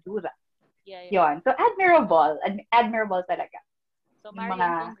choice to do that. Yeah. Yun. So admirable talaga. So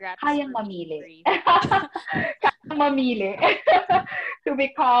Marian, congrats kayang for mamili. Kayang mamili to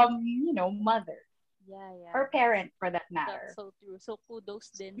become, mother. Yeah. Or parent for that matter. That's so true. So kudos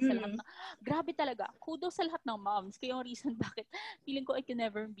din sa lahat grabe talaga. Kudos sa lahat ng moms. Kaya yung reason bakit feeling ko I can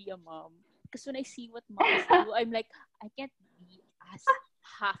never be a mom. Because when I see what moms do, I'm like, I can't be as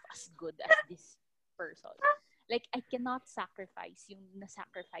half as good as this person. Like, I cannot sacrifice yung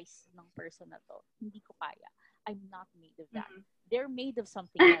na-sacrifice ng person na to. Hindi ko kaya. I'm not made of that. They're made of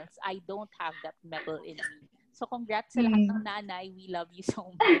something else. I don't have that metal in me. So, congrats sa lahat ng nanay. We love you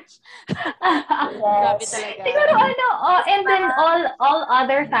so much. Grabe talaga. Siguro and then all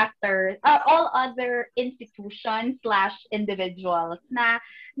other factors, all other institutions / individuals na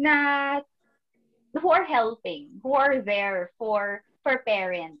who are helping, who are there for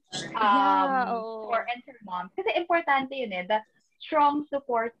parents, for moms. Kasi importante yun eh, that strong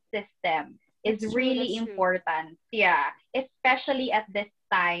support system is really important. Yeah, especially at this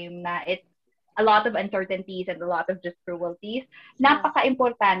time na it's a lot of uncertainties and a lot of just cruelties.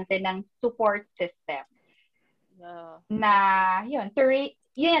 Napaka-importante ng support system. Na yun, to raise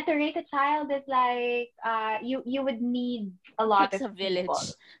a child is like you would need a lot of people.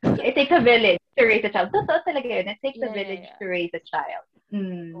 It takes a village to raise a child. Totoo talaga yun. It takes a village to raise a child.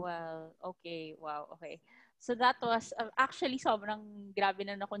 Well, okay. Wow, okay. So that was actually sobrang grabe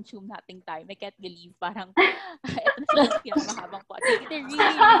na na-consume nating time. I can't believe parang ito na siguro pinakamahabang podcast. I really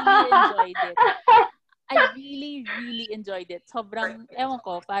enjoyed it. I really enjoyed it. Sobrang, ewan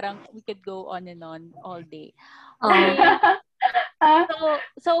ko, parang we could go on and on all day. Okay.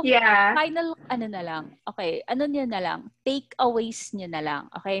 So final, na lang. Okay, nyo na lang. Takeaways nyo na lang.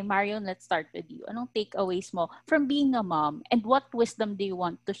 Okay, Marion, let's start with you. Anong takeaways mo from being a mom? And what wisdom do you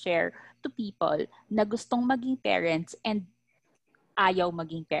want to share to people na gustong maging parents and ayaw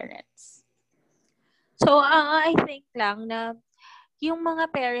maging parents? So, I think lang na yung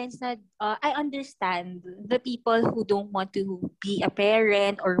mga parents na, I understand the people who don't want to be a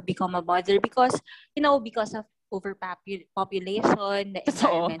parent or become a mother because of overpopulation, the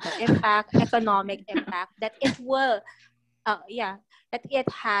environmental impact, economic impact that it will, that it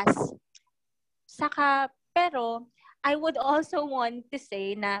has. Pero, I would also want to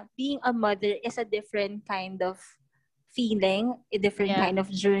say na being a mother is a different kind of feeling, a different kind of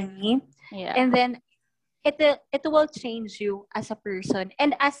journey. Yeah. And then, it will change you as a person.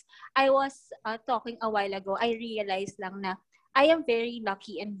 And as I was talking a while ago, I realized lang na I am very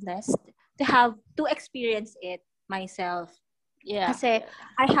lucky and blessed to experience it myself. Yeah. Kasi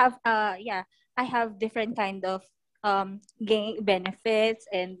I have different kind of gain benefits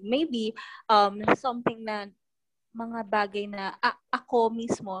and maybe something na mga bagay na ako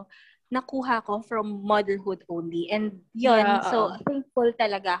mismo nakuha ko from motherhood only. And yun, so thankful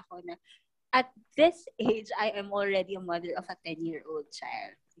talaga ako na at this age, I am already a mother of a 10-year-old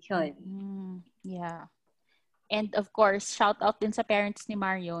child. Yun. Yeah. And of course, shout out din sa parents ni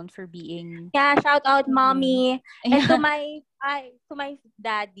Marion for being... Yeah, shout out mommy. And to my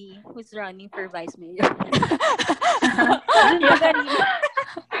daddy who's running for vice mayor.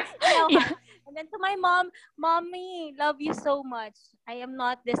 And then to my mom, mommy, love you so much. I am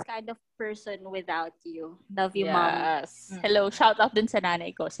not this kind of person without you. Love you, mom. Yes. Hello, shout out din sa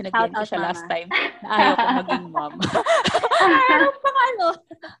nanay ko. Sinabihan ko siya last time na ayaw ko maging mom.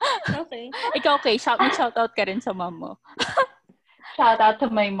 Okay. Ikaw okay, shout out ka rin sa mom mo. Shout out to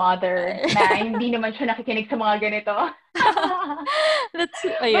my mother na hindi naman siya nakikinig sa mga ganito. That's,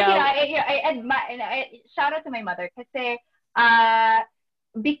 But yeah. I admire, shout out to my mother kasi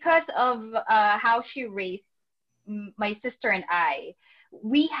because of how she raised my sister and I,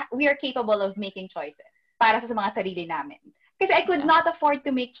 we are capable of making choices para sa mga sarili namin. Kasi I could not afford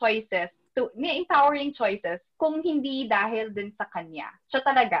to make choices, empowering choices, kung hindi dahil din sa kanya. Siya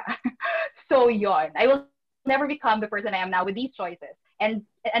talaga. So yon. I will never become the person I am now with these choices. And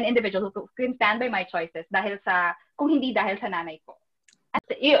an individual who can stand by my choices kung hindi dahil sa nanay ko.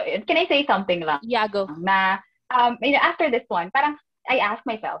 Can I say something lang? Yeah, go. Na, after this one, parang I asked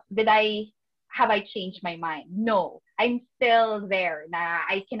myself, have I changed my mind? No. I'm still there na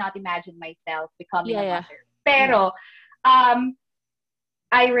I cannot imagine myself becoming a mother. Pero,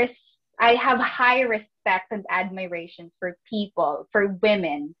 I have high respect and admiration for people, for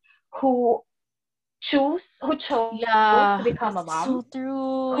women who chose to become a mom. So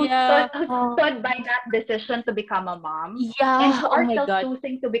true. Who stood by that decision to become a mom. Yeah. And who are still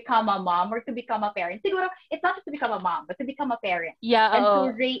choosing to become a mom or to become a parent. Siguro, it's not just to become a mom, but to become a parent. Yeah.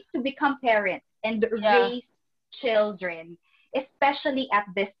 And to become parents and raise children, especially at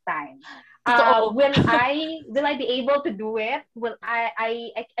this time. Will I be able to do it?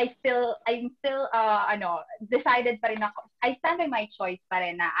 I'm still decided pa rin ako. I stand by my choice pa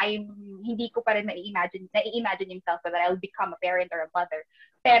rin na hindi ko pa rin na-imagine himself that I'll become a parent or a mother.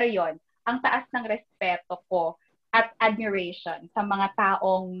 Pero yon, ang taas ng respeto ko at admiration sa mga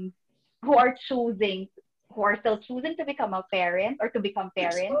taong who are still choosing to become a parent or to become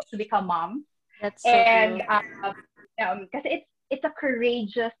parents, to become moms. That's so true. Kasi it's a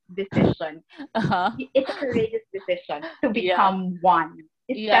courageous decision. It's a courageous decision to become one,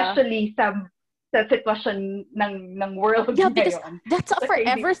 especially sa sitwasyon ng world ngayon. That's a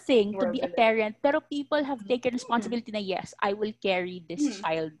forever thing to be a parent. Pero people have taken responsibility na yes, I will carry this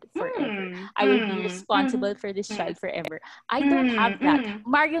child forever. I will be responsible for this child forever. I don't have that.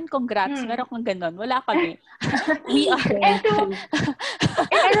 Marion, congrats. Meron kang ganon. Wala kami. We are.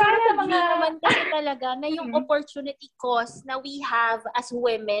 Pero naman kasi talaga na yung opportunity cost na we have as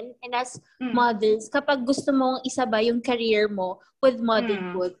women and as mothers kapag gusto mong isabay yung career mo with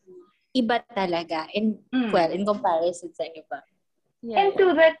motherhood, iba talaga. And, in comparison sa iba. Yeah. And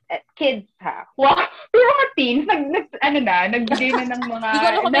to the kids, ha? Wow! Yung mga teens, nagbigay na ng mga... Hindi ko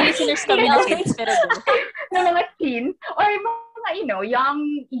alam kung may listeners kami na kids, pero ng mga teens, or mga,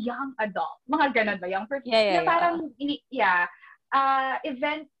 young adult. Mga ganun ba? Young person. Yeah. Parang,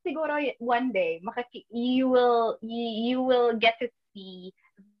 event, siguro, one day, you will get to see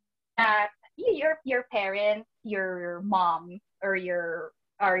that your parents, your mom, or your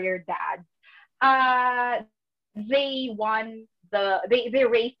dad, they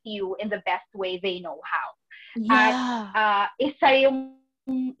raise you in the best way they know how. Yeah. At isa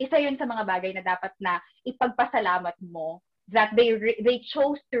yun sa mga bagay na dapat na ipagpasalamat mo that they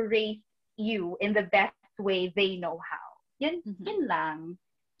chose to raise you in the best way they know how. Yun lang.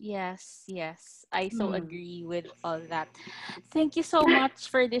 Yes. I so agree with all that. Thank you so much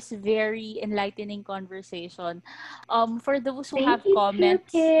for this very enlightening conversation. For those who have comments,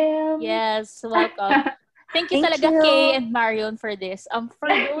 Kim. yes, welcome. Thank you talaga, Kay and Marion, for this. For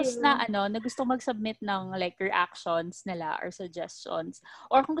those na gusto mag-submit ng like reactions nila or suggestions,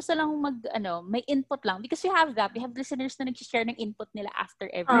 or kung gusto lang may input lang, because we have listeners na nag-share ng input nila after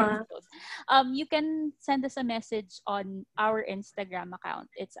every episode. You can send us a message on our Instagram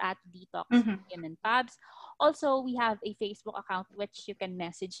account. It's at Detox Kim and Pabs. Also, we have a Facebook account which you can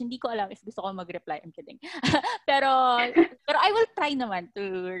message. Hindi ko alam if gusto ko mag-reply. I'm kidding. pero I will try naman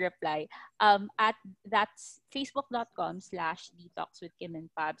to reply. That's facebook.com/detox with Kim and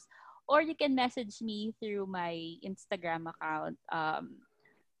Pabs. Or you can message me through my Instagram account.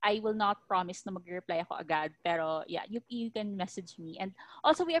 I will not promise na mag-reply ako agad. Pero yeah, you can message me. And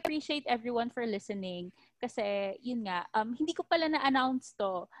also, we appreciate everyone for listening. Kasi, yun nga, hindi ko pala na-announce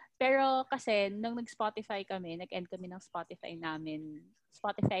to. Pero kasi, nung nag-Spotify kami, nag-end kami ng Spotify namin,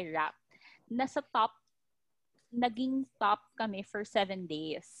 Spotify Wrap, naging top kami for 7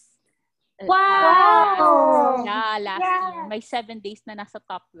 days. Wow! Last year. May 7 days na nasa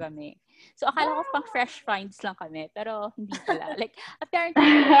top kami. So, akala ko pang fresh finds lang kami. Pero, hindi pala. Like, apparently,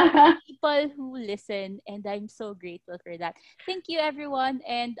 people who listen, and I'm so grateful for that. Thank you, everyone.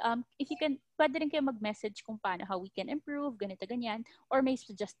 And if you can, pwede rin kayo mag-message kung paano, how we can improve, ganito, ganyan. Or may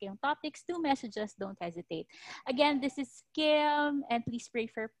suggest kayong topics, do message us. Don't hesitate. Again, this is Kim, and please pray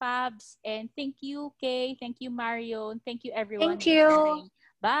for Pabs. And thank you, Kay. Thank you, Marion. Thank you, everyone. Thank you.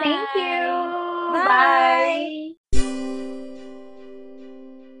 Bye. Thank you. Bye. Bye.